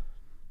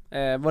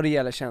vad det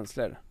gäller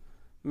känslor.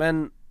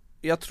 Men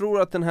jag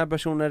tror att den här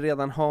personen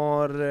redan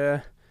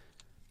har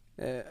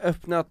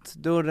öppnat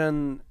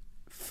dörren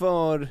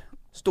för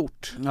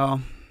stort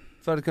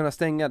för att kunna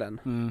stänga den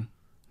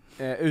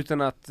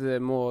utan att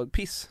må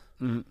piss.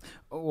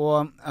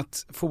 Och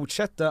att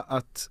fortsätta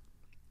att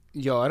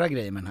göra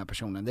grejer med den här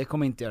personen, det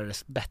kommer inte göra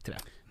det bättre.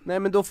 Nej,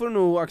 men då får du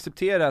nog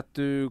acceptera att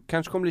du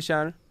kanske kommer bli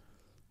kär,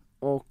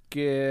 och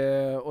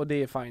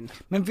det är fine.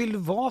 Men vill du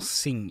vara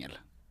singel?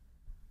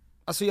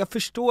 Alltså jag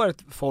förstår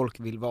att folk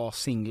vill vara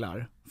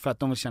singlar för att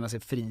de vill känna sig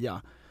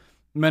fria.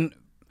 Men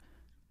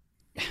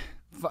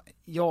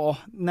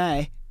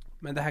nej.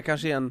 Men det här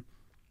kanske är en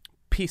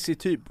pissig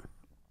typ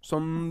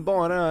som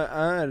bara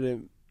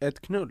är ett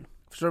knull.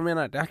 Förstår du vad jag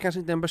menar? Det här kanske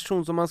inte är en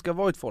person som man ska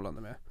vara i ett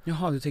förhållande med.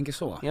 Jaha, du tänker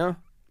så? Ja,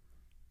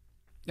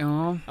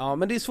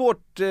 men det är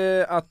svårt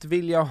att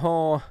vilja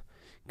ha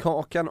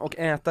kakan och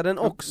äta den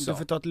också. Du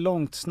får ta ett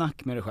långt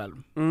snack med dig själv.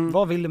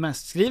 Vad vill du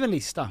mest? Skriv en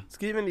lista.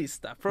 Skriv en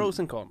lista, pros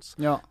and cons.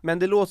 Ja. Men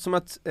det låter som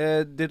att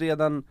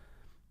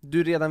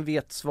du redan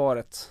vet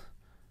svaret.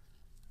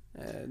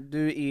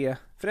 Du är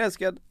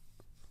förälskad.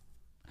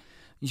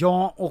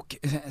 Ja, och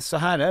så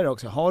här är det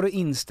också. Har du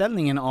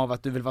inställningen av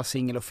att du vill vara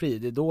singel och fri,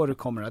 det är då du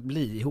kommer att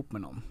bli ihop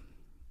med någon.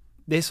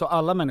 Det är så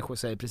alla människor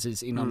säger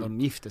precis innan de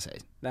gifter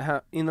sig. Det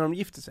här, innan de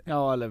gifter sig?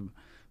 Ja, eller...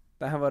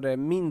 Det här var det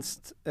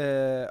minst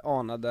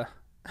anade.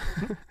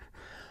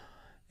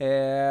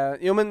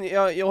 Jo men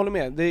jag håller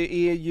med. Det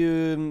är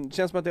ju,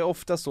 känns som att det är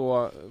ofta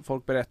så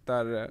folk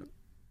berättar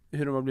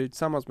hur de har blivit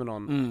tillsammans med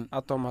någon.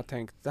 Att de har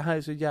tänkt, det här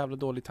är så jävla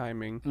dålig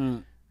timing.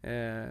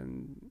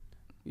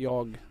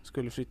 Jag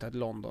skulle flytta till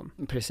London.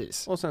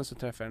 Precis. Och sen så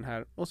träffar jag den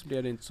här och så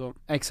blir det inte så.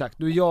 Exakt,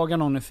 du jagar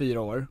någon i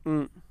 4 år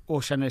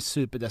och känner dig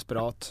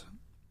superdesperat.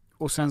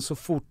 Och sen så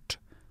fort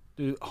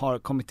du har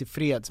kommit till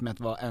freds med att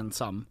vara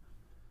ensam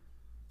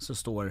så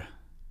står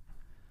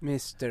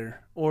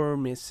Mr. or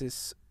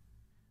Mrs.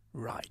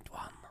 Right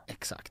one.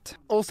 Exakt.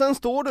 Och sen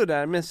står du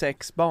där med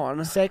 6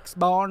 barn. 6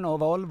 barn och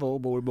Volvo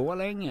och bor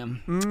Borlänge.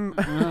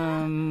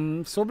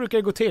 Så brukar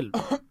det gå till.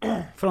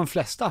 För de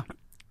flesta.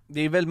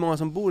 Det är väldigt många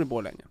som bor i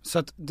Borlänge. Så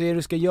att det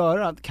du ska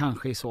göra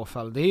kanske i så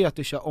fall, det är att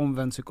du kör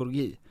omvänd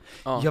psykologi.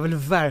 Ja. Jag vill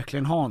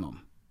verkligen ha honom.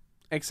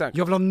 Exakt.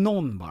 Jag vill ha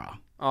någon bara.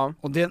 Ja.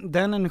 Och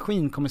den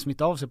energin kommer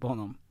smitta av sig på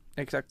honom.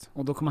 Exakt.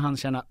 Och då kommer han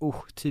känna,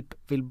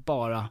 typ vill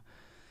bara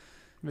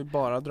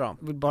dra.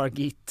 Vill bara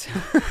git.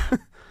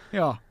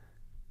 Ja.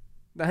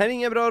 Det här är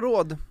inga bra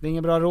råd. Det är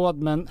inga bra råd,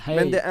 men hej.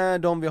 Men det är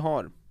de vi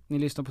har. Ni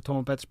lyssnar på Tom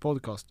och Petters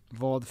podcast.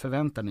 Vad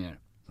förväntar ni er?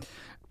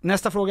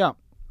 Nästa fråga.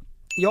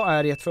 Jag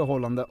är i ett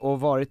förhållande och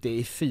varit det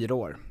i 4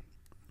 år.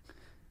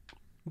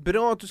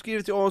 Bra att du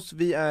skriver till oss,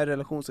 vi är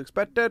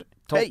relationsexperter.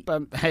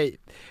 Toppen, hej.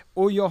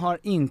 Och jag har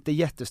inte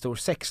jättestor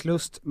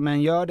sexlust,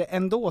 men gör det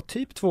ändå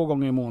typ 2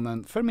 gånger i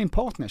månaden för min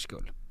partners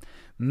skull.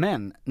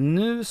 Men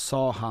nu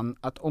sa han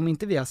att om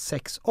inte vi har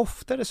sex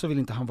oftare så vill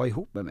inte han vara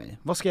ihop med mig.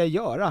 Vad ska jag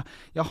göra?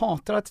 Jag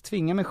hatar att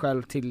tvinga mig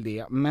själv till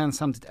det, men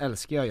samtidigt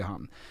älskar jag ju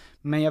han.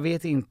 Men jag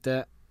vet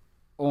inte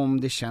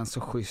om det känns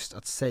så schysst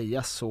att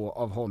säga så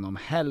av honom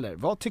heller.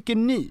 Vad tycker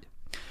ni?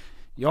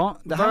 Ja,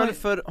 det här...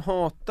 Varför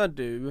hatar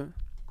du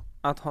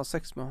att ha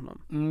sex med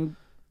honom?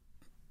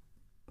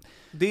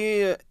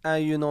 Det är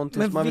ju någonting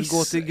men som man vill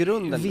gå till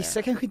grunden med.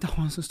 Vissa kanske inte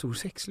har en så stor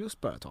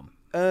sexlust bara, Tom.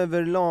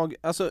 Överlag,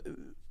 alltså...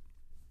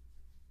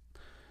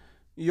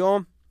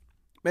 Ja,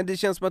 men det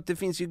känns som att det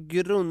finns ju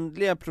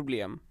grundliga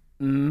problem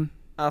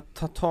att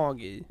ta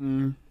tag i.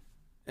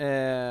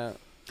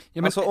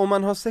 Alltså om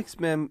man har sex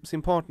med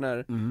sin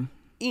partner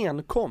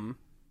enkom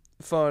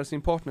för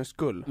sin partners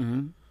skull.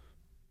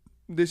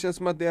 Det känns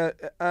som att det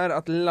är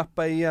att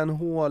lappa igen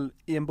hål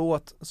i en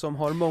båt som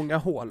har många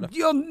hål.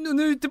 Ja, nu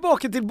är vi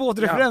tillbaka till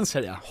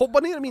båtreferenser, ja. Hoppa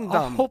ner i min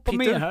damm, hoppa Peter.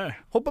 med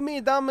här. Hoppa med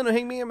i dammen och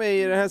häng med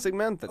mig i det här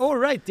segmentet. All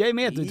right, jag är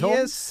med du, Tom.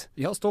 Yes.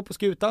 Jag står på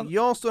skutan.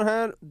 Jag står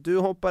här, du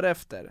hoppar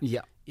efter.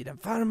 Ja. I den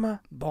varma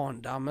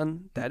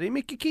barndammen, där är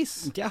mycket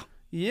kiss. Ja.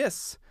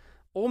 Yes.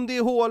 Om det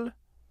är hål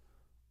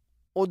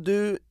och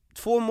du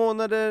 2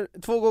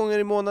 gånger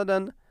i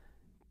månaden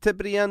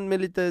täpper igen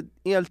med lite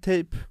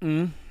eltejp.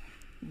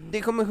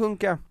 Det kommer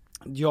sjunka.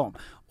 Ja,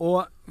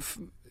 och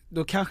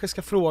då kanske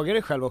ska fråga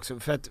dig själv också,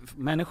 för att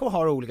människor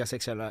har olika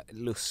sexuella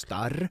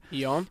lustar.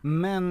 Ja.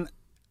 Men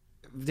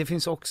det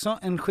finns också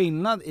en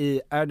skillnad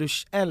i,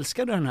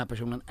 älskar du den här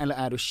personen eller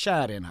är du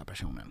kär i den här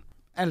personen?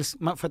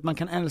 För att man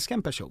kan älska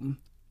en person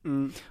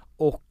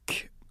och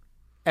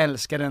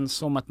älska den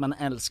som att man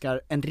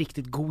älskar en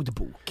riktigt god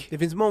bok. Det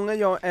finns många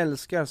jag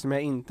älskar som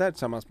jag inte är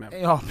tillsammans med.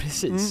 Ja,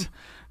 precis.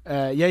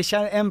 Jag är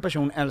kär i en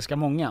person, älskar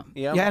många.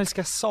 Ja. Jag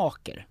älskar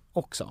saker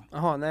också.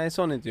 Jaha, nej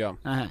sån är inte jag.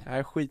 Nej.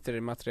 Jag skiter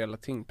i materiella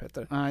ting,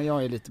 Peter. Nej,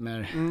 jag är lite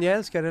mer... Jag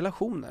älskar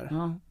relationer.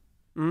 Ja.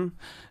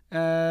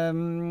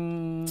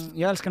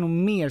 Jag älskar nog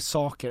mer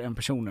saker än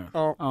personer.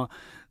 Ja.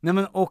 Nej,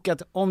 men, och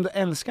att om du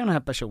älskar den här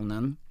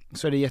personen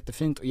så är det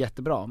jättefint och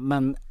jättebra.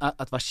 Men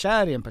att vara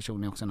kär i en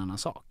person är också en annan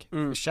sak.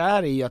 För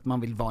kär är ju att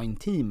man vill vara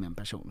intim med en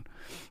person.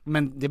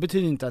 Men det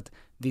betyder inte att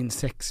din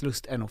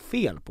sexlust är något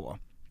fel på.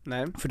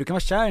 Nej. För du kan vara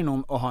kär i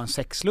någon och ha en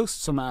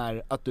sexlust som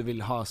är att du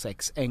vill ha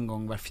sex 1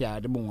 gång var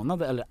 4:e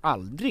månad eller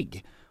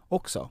aldrig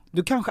också.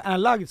 Du kanske är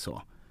lagd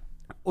så.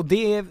 Och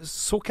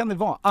så kan det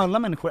vara. Alla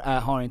människor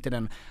har inte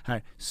den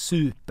här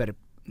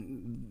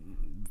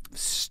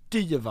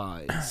superstyva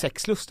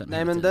sexlusten.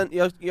 Nej, men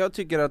jag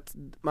tycker att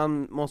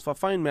man måste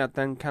vara fine med att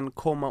den kan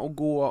komma och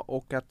gå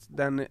och att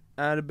den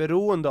är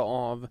beroende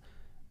av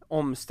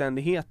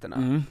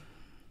omständigheterna.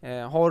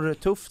 Har du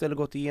tufft eller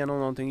gått igenom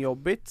någonting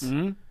jobbigt,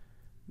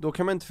 då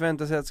kan man inte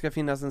förvänta sig att det ska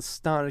finnas en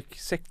stark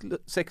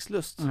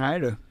sexlust. Nej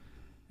du.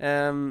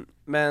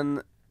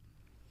 Men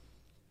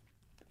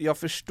jag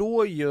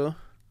förstår ju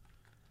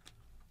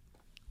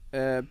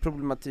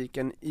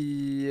problematiken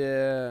i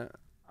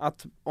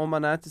att om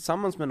man är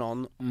tillsammans med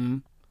någon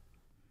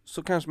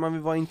så kanske man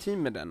vill vara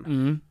intim med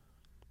den.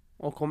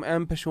 Och om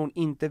en person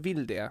inte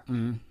vill det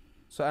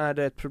så är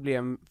det ett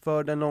problem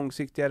för den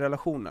långsiktiga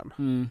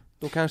relationen.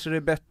 Då kanske det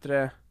är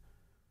bättre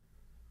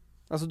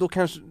Alltså då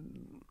kanske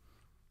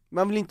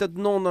man vill inte att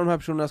någon av de här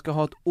personerna ska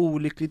ha ett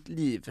olyckligt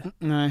liv.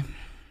 Nej.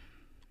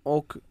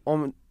 Och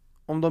om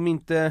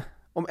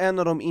en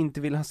av dem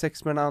inte vill ha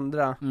sex med den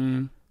andra,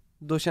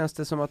 då känns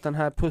det som att den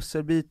här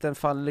pusselbiten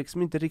faller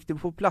liksom inte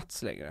riktigt på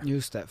plats längre.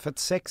 Just det, för att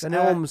sex den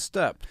är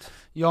omstöpt.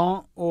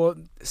 Ja, och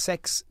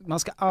sex, man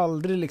ska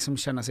aldrig liksom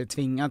känna sig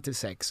tvingad till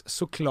sex,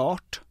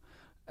 såklart.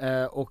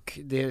 Och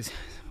det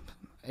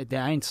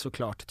är inte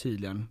såklart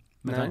tydligen,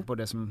 med tanke på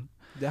det som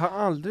det har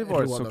aldrig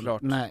varit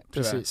såklart. Nej,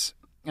 precis.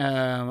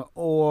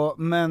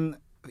 Men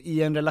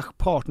i en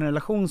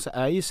partnerrelation så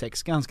är ju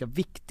sex ganska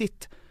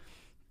viktigt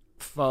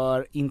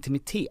för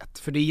intimitet.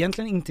 För det är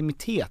egentligen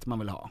intimitet man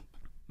vill ha.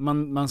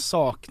 Man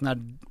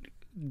saknar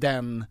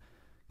den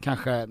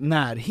kanske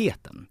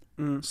närheten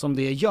som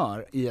det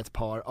gör i ett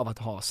par av att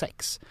ha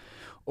sex.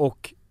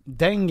 Och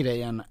den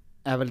grejen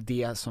är väl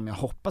det som jag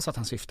hoppas att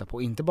han syftar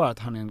på. Inte bara att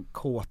han är en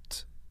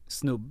kåt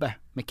snubbe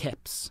med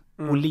keps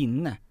och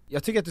linne.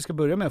 Jag tycker att du ska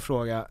börja med att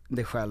fråga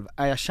dig själv,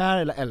 är jag kär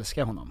eller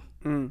älskar jag honom?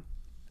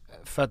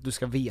 För att du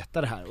ska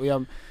veta det här.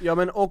 Och ja,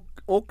 men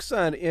också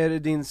är det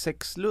din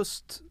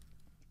sexlust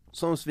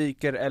som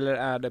sviker, eller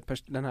är det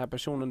den här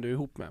personen du är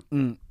ihop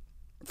med?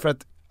 För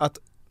att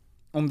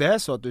om det är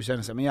så att du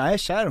känner sig, men jag är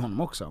kär i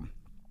honom också.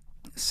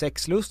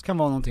 Sexlust kan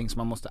vara någonting som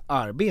man måste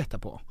arbeta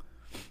på.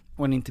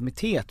 Och en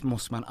intimitet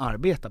måste man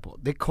arbeta på.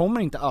 Det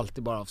kommer inte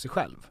alltid bara av sig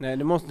själv. Nej,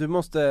 du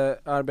måste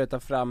arbeta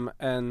fram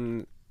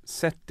en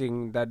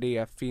setting där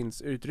det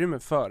finns utrymme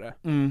för det.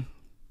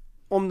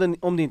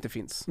 Om det inte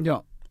finns.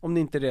 Ja. Om det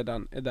inte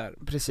redan är där.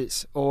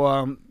 Precis. Och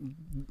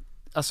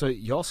alltså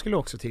jag skulle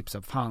också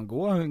tipsa, fan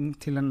gå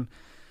till en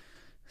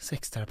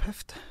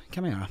sexterapeut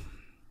kan man göra.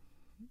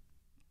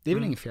 Det är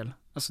väl inget fel.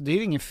 Alltså det är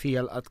ju inget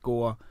fel att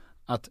gå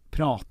att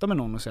prata med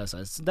någon och säga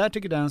så där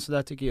tycker den, så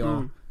där tycker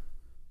jag.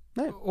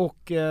 Nej.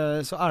 Och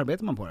så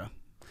arbetar man på det.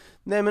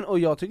 Nej, men och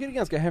jag tycker det är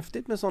ganska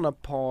häftigt med sådana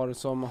par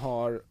som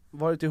har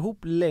varit ihop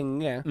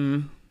länge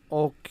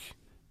och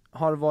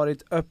har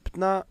varit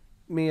öppna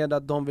med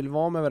att de vill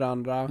vara med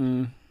varandra,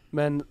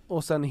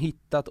 och sen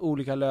hittat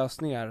olika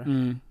lösningar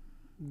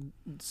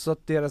så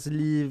att deras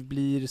liv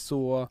blir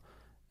så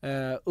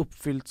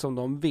uppfyllt som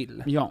de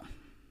vill. Ja.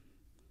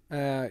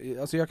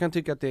 Alltså jag kan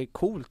tycka att det är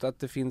coolt att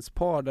det finns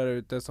par där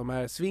ute som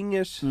är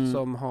swingers,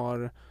 som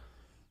har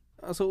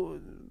alltså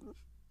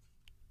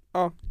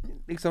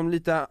liksom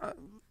lite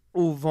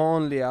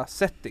ovanliga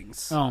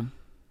settings. Ja,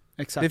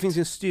 exakt. Det finns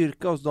en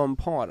styrka hos de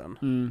paren.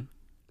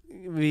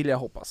 Vill jag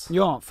hoppas.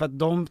 Ja, för att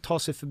de tar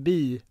sig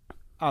förbi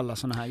alla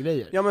såna här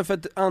grejer. Ja, men för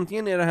att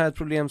antingen är det här ett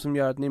problem som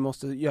gör att ni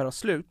måste göra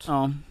slut.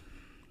 Ja.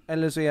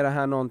 Eller så är det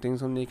här någonting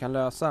som ni kan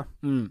lösa.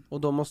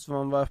 Och då måste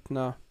man vara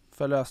öppna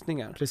för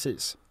lösningar.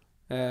 Precis.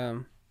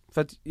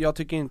 För att jag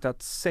tycker inte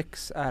att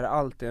sex är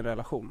allt i en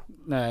relation.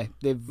 Nej,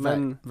 det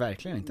är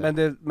verkligen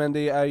inte. Men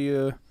det är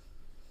ju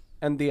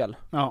en del.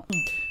 Ja.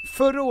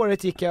 Förra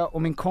året gick jag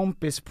och min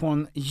kompis på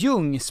en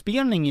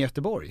Ljungspelning i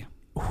Göteborg.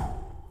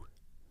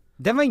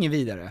 Den var ingen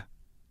vidare.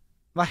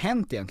 Vad har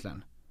hänt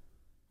egentligen?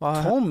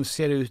 Tom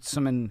ser ut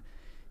som en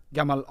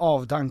gammal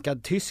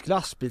avdankad tysk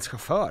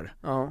lastbilschaufför.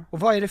 Ja. Och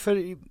vad är det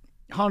för...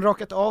 Har han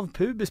rakat av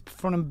pubis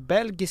från en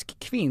belgisk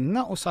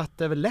kvinna och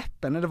satt över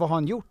läppen? Eller vad har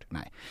han gjort?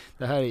 Nej,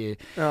 det här är ju...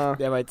 Ja.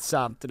 Det var inte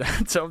sant. Det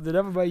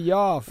där var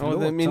bara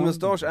förlåt. Min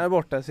mustasch är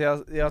borta, så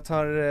jag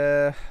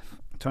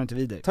tar inte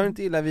vidare. Tar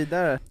inte illa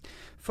vidare.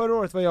 Förra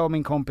året var jag och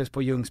min kompis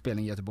på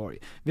Ljungspelning i Göteborg.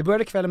 Vi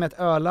började kvällen med att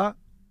öla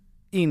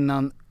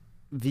innan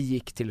vi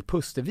gick till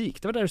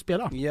Pustervik. Det var där du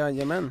spelade.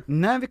 Jajamän.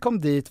 När vi kom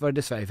dit var det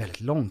dessvärre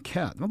väldigt lång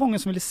kö. Det var många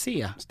som ville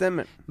se.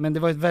 Stämmer. Men det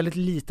var ett väldigt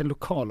liten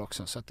lokal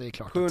också, så att det är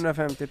klart.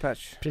 750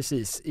 pers.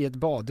 Precis, i ett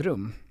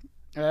badrum.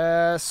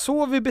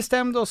 Så vi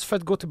bestämde oss för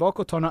att gå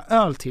tillbaka och ta några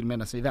öl till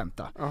medan vi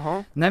väntade.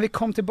 När vi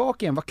kom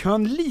tillbaka igen var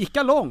kön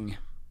lika lång.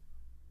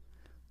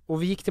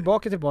 Och vi gick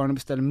tillbaka till baren och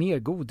beställde mer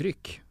god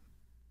dryck.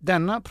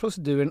 Denna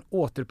proceduren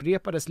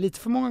återupprepades lite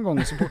för många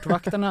gånger, så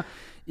portvakterna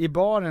i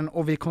baren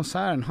och vid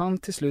konserten hann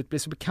till slut bli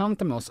så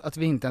bekanta med oss att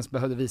vi inte ens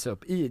behövde visa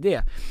upp ID.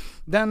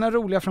 Denna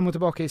roliga fram och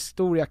tillbaka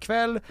historia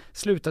kväll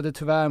slutade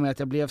tyvärr med att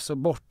jag blev så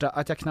borta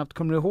att jag knappt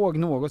kommer ihåg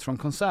något från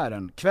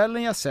konserten.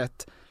 Kvällen jag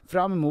sett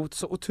fram emot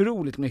så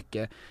otroligt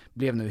mycket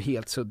blev nu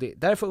helt suddig.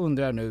 Därför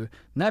undrar jag nu,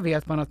 när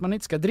vet man att man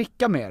inte ska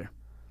dricka mer?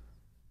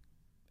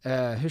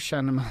 Hur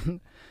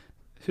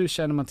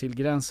känner man till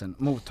gränsen?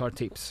 Mottar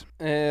tips.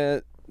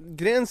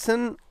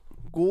 Gränsen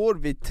går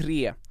vid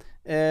 3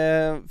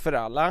 för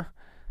alla.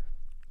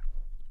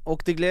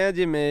 Och det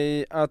glädjer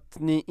mig att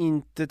ni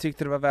inte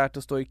tyckte det var värt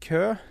att stå i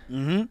kö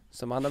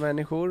som andra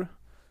människor.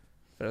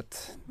 För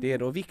att det är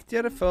då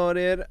viktigare för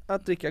er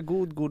att dricka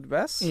god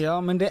bärs.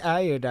 Ja, men det är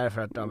ju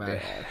därför att de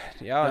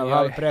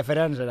har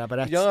preferenserna på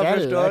rätt ställe. Jag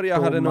förstår,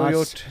 jag hade nog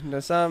gjort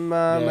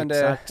detsamma, men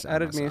det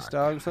är ett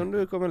misstag som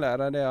du kommer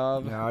lära dig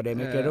av. Ja, det är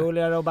mycket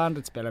roligare och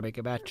bandet spelar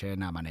mycket bättre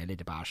när man är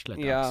lite på arslet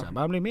också.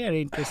 Man blir mer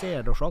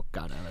intresserad och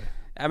chockad. Eller?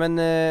 Ja, men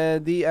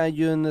det är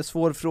ju en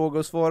svår fråga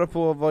att svara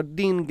på var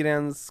din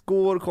gräns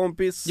går,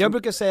 kompis. Jag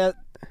brukar säga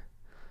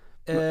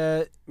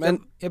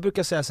jag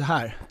brukar säga så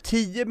här.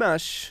 10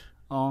 mars.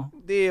 Ja.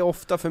 Det är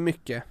ofta för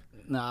mycket.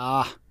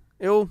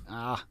 Jo.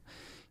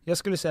 Jag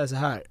skulle säga så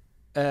här.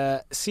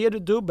 Ser du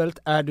dubbelt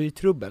är du i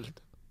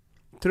trubbelt.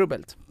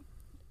 Trubbelt.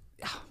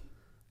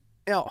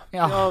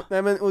 Ja,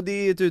 nej men, och det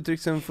är ett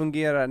uttryck som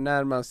fungerar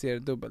när man ser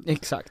dubbelt.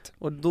 Exakt.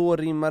 Och då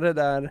rimmar det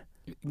där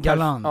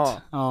galant.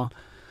 Ja.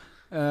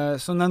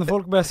 Så när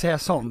folk börjar säga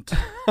sånt,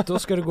 då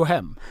ska du gå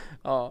hem.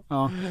 Ja.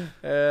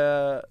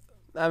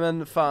 Nej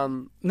men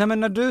fan. Nej men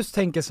när du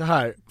tänker så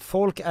här,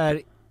 folk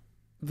är,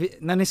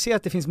 när ni ser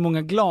att det finns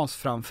många glas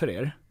framför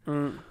er,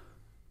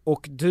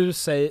 och du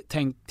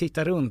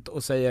tittar runt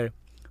och säger,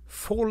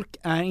 folk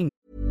är inte.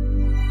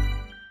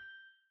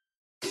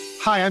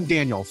 Hi, I'm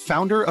Daniel,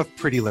 founder of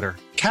Pretty Litter.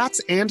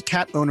 Cats and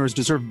cat owners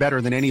deserve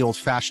better than any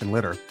old-fashioned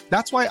litter.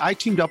 That's why I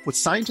teamed up with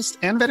scientists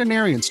and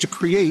veterinarians to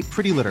create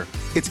Pretty Litter.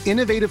 Its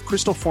innovative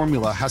crystal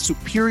formula has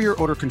superior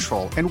odor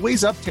control and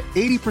weighs up to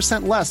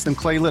 80% less than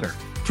clay litter.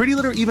 Pretty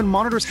Litter even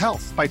monitors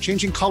health by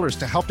changing colors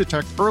to help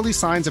detect early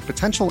signs of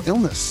potential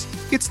illness.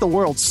 It's the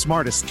world's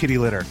smartest kitty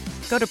litter.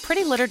 Go to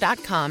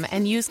prettylitter.com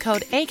and use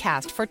code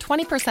ACAST for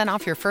 20%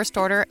 off your first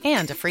order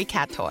and a free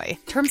cat toy.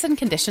 Terms and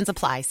conditions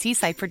apply. See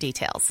site for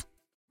details.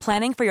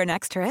 Planning for your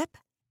next trip?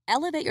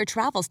 Elevate your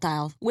travel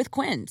style with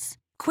Quince.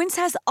 Quince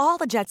has all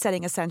the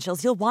jet-setting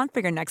essentials you'll want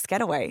for your next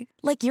getaway,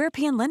 like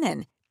European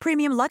linen,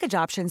 premium luggage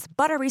options,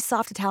 buttery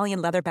soft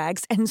Italian leather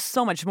bags, and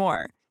so much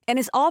more. And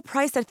is all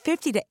priced at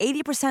 50 to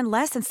 80%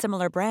 less than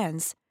similar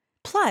brands.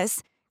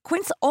 Plus,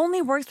 Quince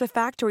only works with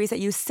factories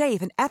that use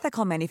safe and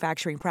ethical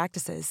manufacturing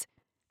practices.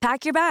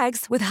 Pack your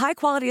bags with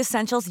high-quality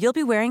essentials you'll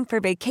be wearing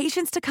for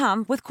vacations to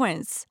come with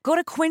Quince. Go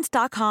to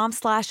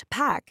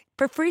quince.com/pack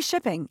for free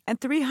shipping and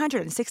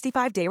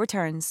 365-day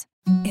returns.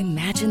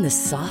 Imagine the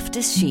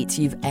softest sheets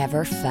you've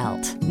ever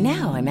felt.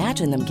 Now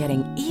imagine them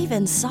getting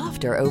even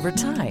softer over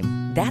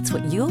time. That's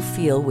what you'll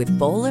feel with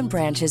Boll &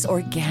 Branch's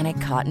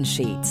organic cotton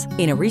sheets.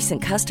 In a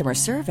recent customer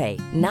survey,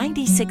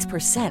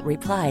 96%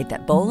 replied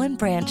that Boll &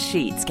 Branch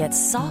sheets get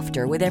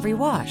softer with every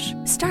wash.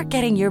 Start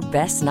getting your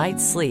best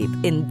night's sleep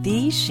in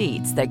these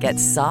sheets that get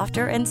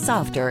softer and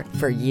softer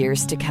for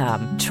years to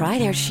come. Try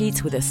their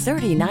sheets with a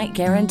 30-night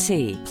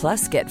guarantee.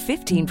 Plus, get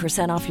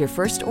 15% off your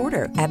first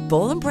order at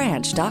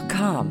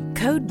bollandbranch.com.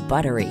 Code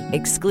BUTTERY.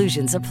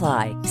 Exclusions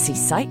apply. See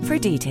site for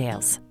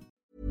details.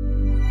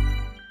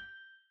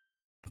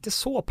 Inte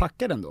så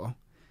packad ändå.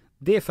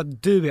 Det är för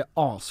att du är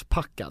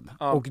aspackad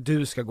och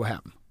du ska gå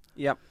hem.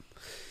 Ja.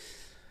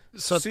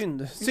 Så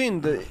synd.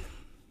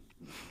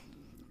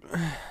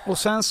 Och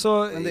sen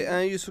så. Men det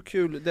är ju så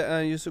kul, det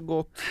är ju så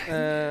gott.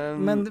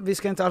 Men vi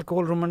ska inte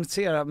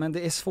alkoholromanisera, men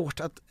det är svårt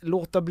att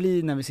låta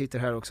bli när vi sitter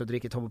här också och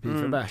dricker Tom och Pil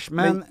för bärs.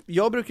 Men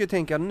jag brukar ju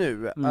tänka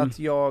nu att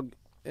jag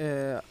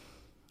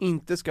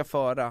inte ska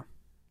föra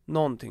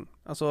någonting.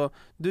 Alltså,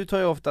 du tar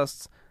ju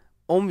oftast,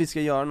 om vi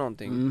ska göra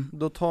någonting,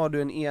 då tar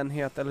du en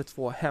enhet eller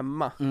två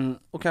hemma.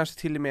 Och kanske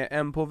till och med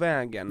en på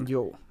vägen.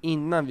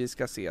 Innan vi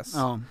ska ses.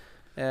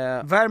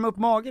 Värma upp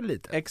magen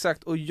lite.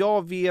 Exakt, och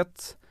jag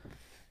vet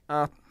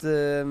att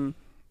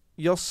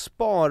jag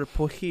spar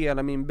på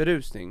hela min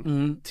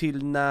berusning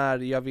till när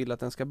jag vill att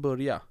den ska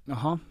börja.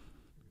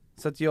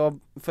 Så att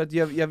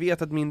jag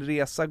vet att min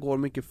resa går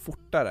mycket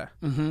fortare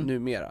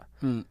numera.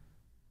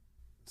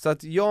 Så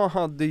att jag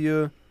hade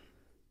ju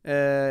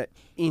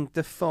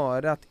inte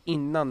förat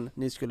innan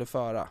ni skulle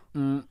föra.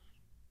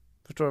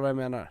 Förstår du vad jag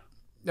menar?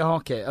 Ja,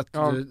 okej. Att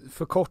du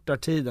förkortar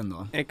tiden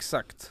då.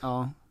 Exakt.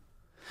 Ja.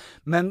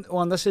 Men å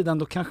andra sidan,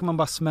 då kanske man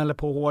bara smäller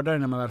på hårdare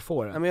när man väl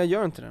får det. Nej, men jag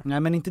gör inte det. Nej,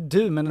 men inte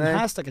du, men den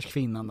här stackars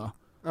kvinnan då.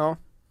 Ja.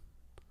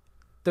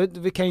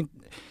 Vi kan ju,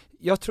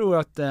 jag tror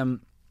att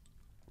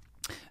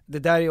det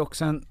där är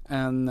också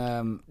en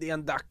det är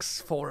en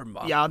dagsform,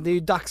 va? Ja, det är ju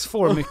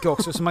dagsform mycket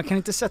också. Så man kan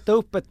inte sätta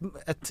upp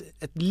ett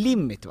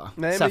limit, va?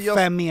 Nej, så men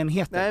 5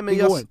 enheter, nej, men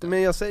det går inte.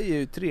 Men jag säger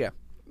ju 3.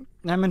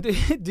 Nej, men det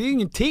är ju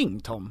ingenting,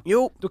 Tom.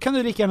 Jo. Då kan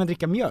du lika gärna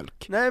dricka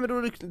mjölk. Nej, men då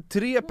är det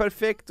 3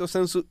 perfekt. Och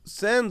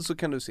sen så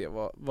kan du se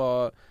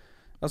vad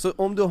alltså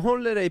om du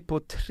håller dig på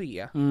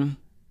 3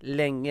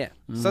 länge,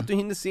 så att du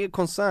hinner se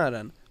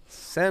konserten,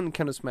 sen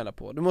kan du smälla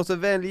på. Du måste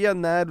välja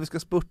när du ska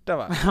spurta,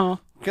 va? Ja.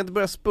 Du kan inte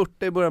börja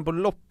spurta i början på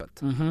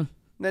loppet.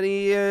 När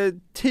det är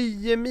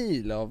 10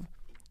 mil av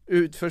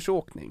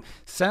utförsåkning.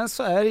 Sen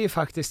så är det ju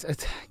faktiskt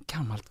ett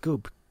gammalt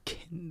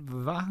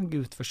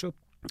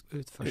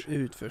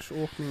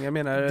utförsåkning, jag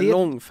menar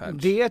långfärd.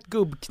 Det är ett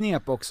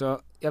gubbknep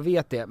också, jag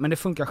vet det, men det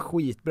funkar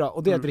skitbra.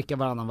 Och det är att dricka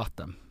varannan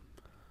vatten.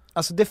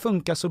 Alltså det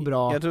funkar så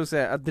bra. Jag tror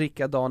säga att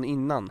dricka dagen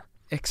innan.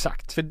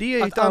 Exakt. För det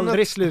är att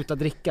aldrig sluta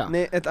dricka.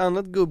 Nej, ett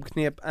annat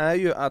gubbknep är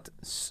ju att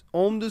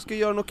om du ska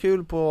göra något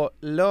kul på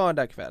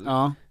lördag kväll,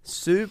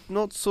 sup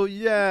något så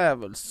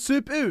jävligt.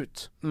 Sup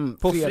ut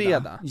på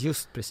fredag.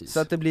 Just precis. Så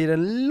att det blir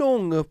en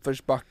lång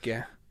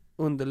uppförsbacke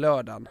under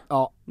lördagen.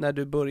 Ja. När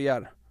du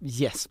börjar.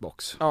 Yes,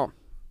 box. Ja.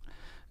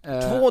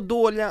 2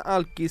 dåliga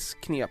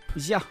alkisknep.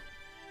 Ja.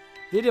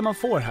 Det är det man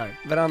får här.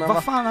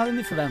 Vad fan hade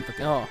ni förväntat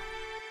er? Ja.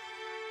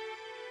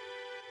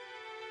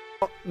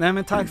 Nej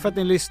men tack för att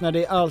ni lyssnar,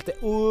 det är alltid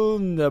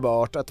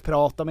underbart att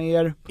prata med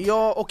er.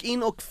 Ja, och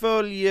in och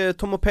följ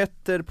Tom och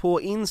Petter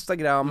på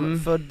Instagram,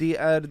 för det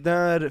är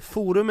där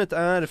forumet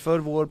är för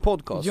vår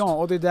podcast. Ja,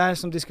 och det är där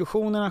som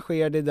diskussionerna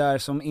sker, det är där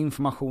som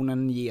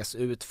informationen ges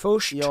ut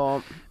först.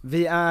 Ja.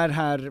 Vi är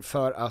här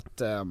för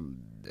att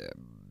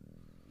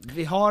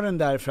vi har den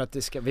där för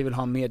att vi vill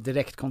ha mer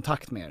direkt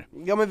kontakt med er.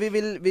 Ja, men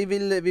vi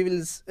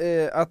vill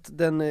att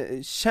den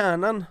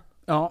kärnan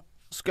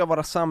ska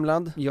vara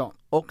samlad. Ja.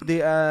 Och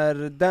det är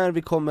där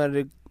vi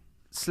kommer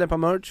släppa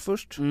merch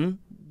först.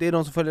 Det är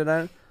de som följer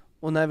där.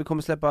 Och när vi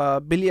kommer släppa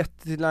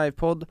biljetter till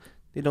livepodd,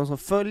 det är de som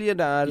följer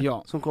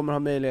där som kommer ha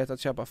möjlighet att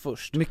köpa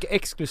först. Mycket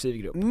exklusiv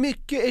grupp.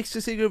 Mycket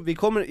exklusiv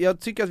grupp. Jag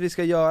tycker att vi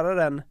ska göra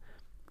den,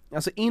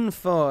 alltså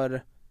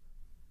inför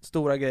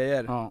stora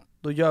grejer,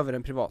 då gör vi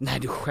den privat. Nej,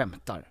 du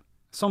skämtar.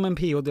 Som en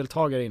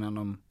PO-deltagare innan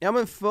de... Ja,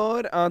 men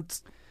för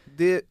att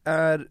det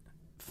är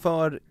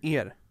för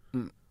er.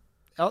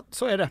 Ja,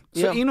 så är det.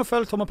 Så in och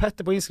följ Tom och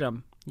Petter på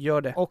Instagram.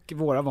 Gör det. Och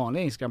våra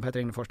vanliga Instagram, Petter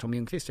Englefors, Tom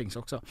Ljungqvist finns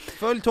också.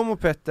 Följ Tom och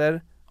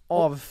Petter,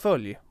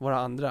 avfölj våra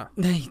andra.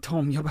 Nej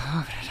Tom, jag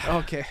behöver det där.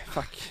 Okej,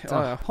 fuck.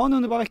 Ja. Ha en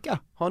underbar vecka.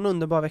 Ha en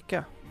underbar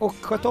vecka. Och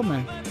sköt om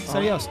er,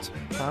 seriöst.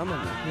 Ta hand om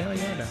er. Jag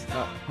gör det.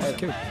 Ja, ha det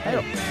kul. Hej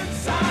då.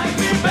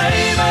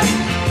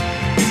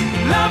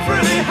 Love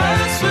really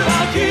hurts.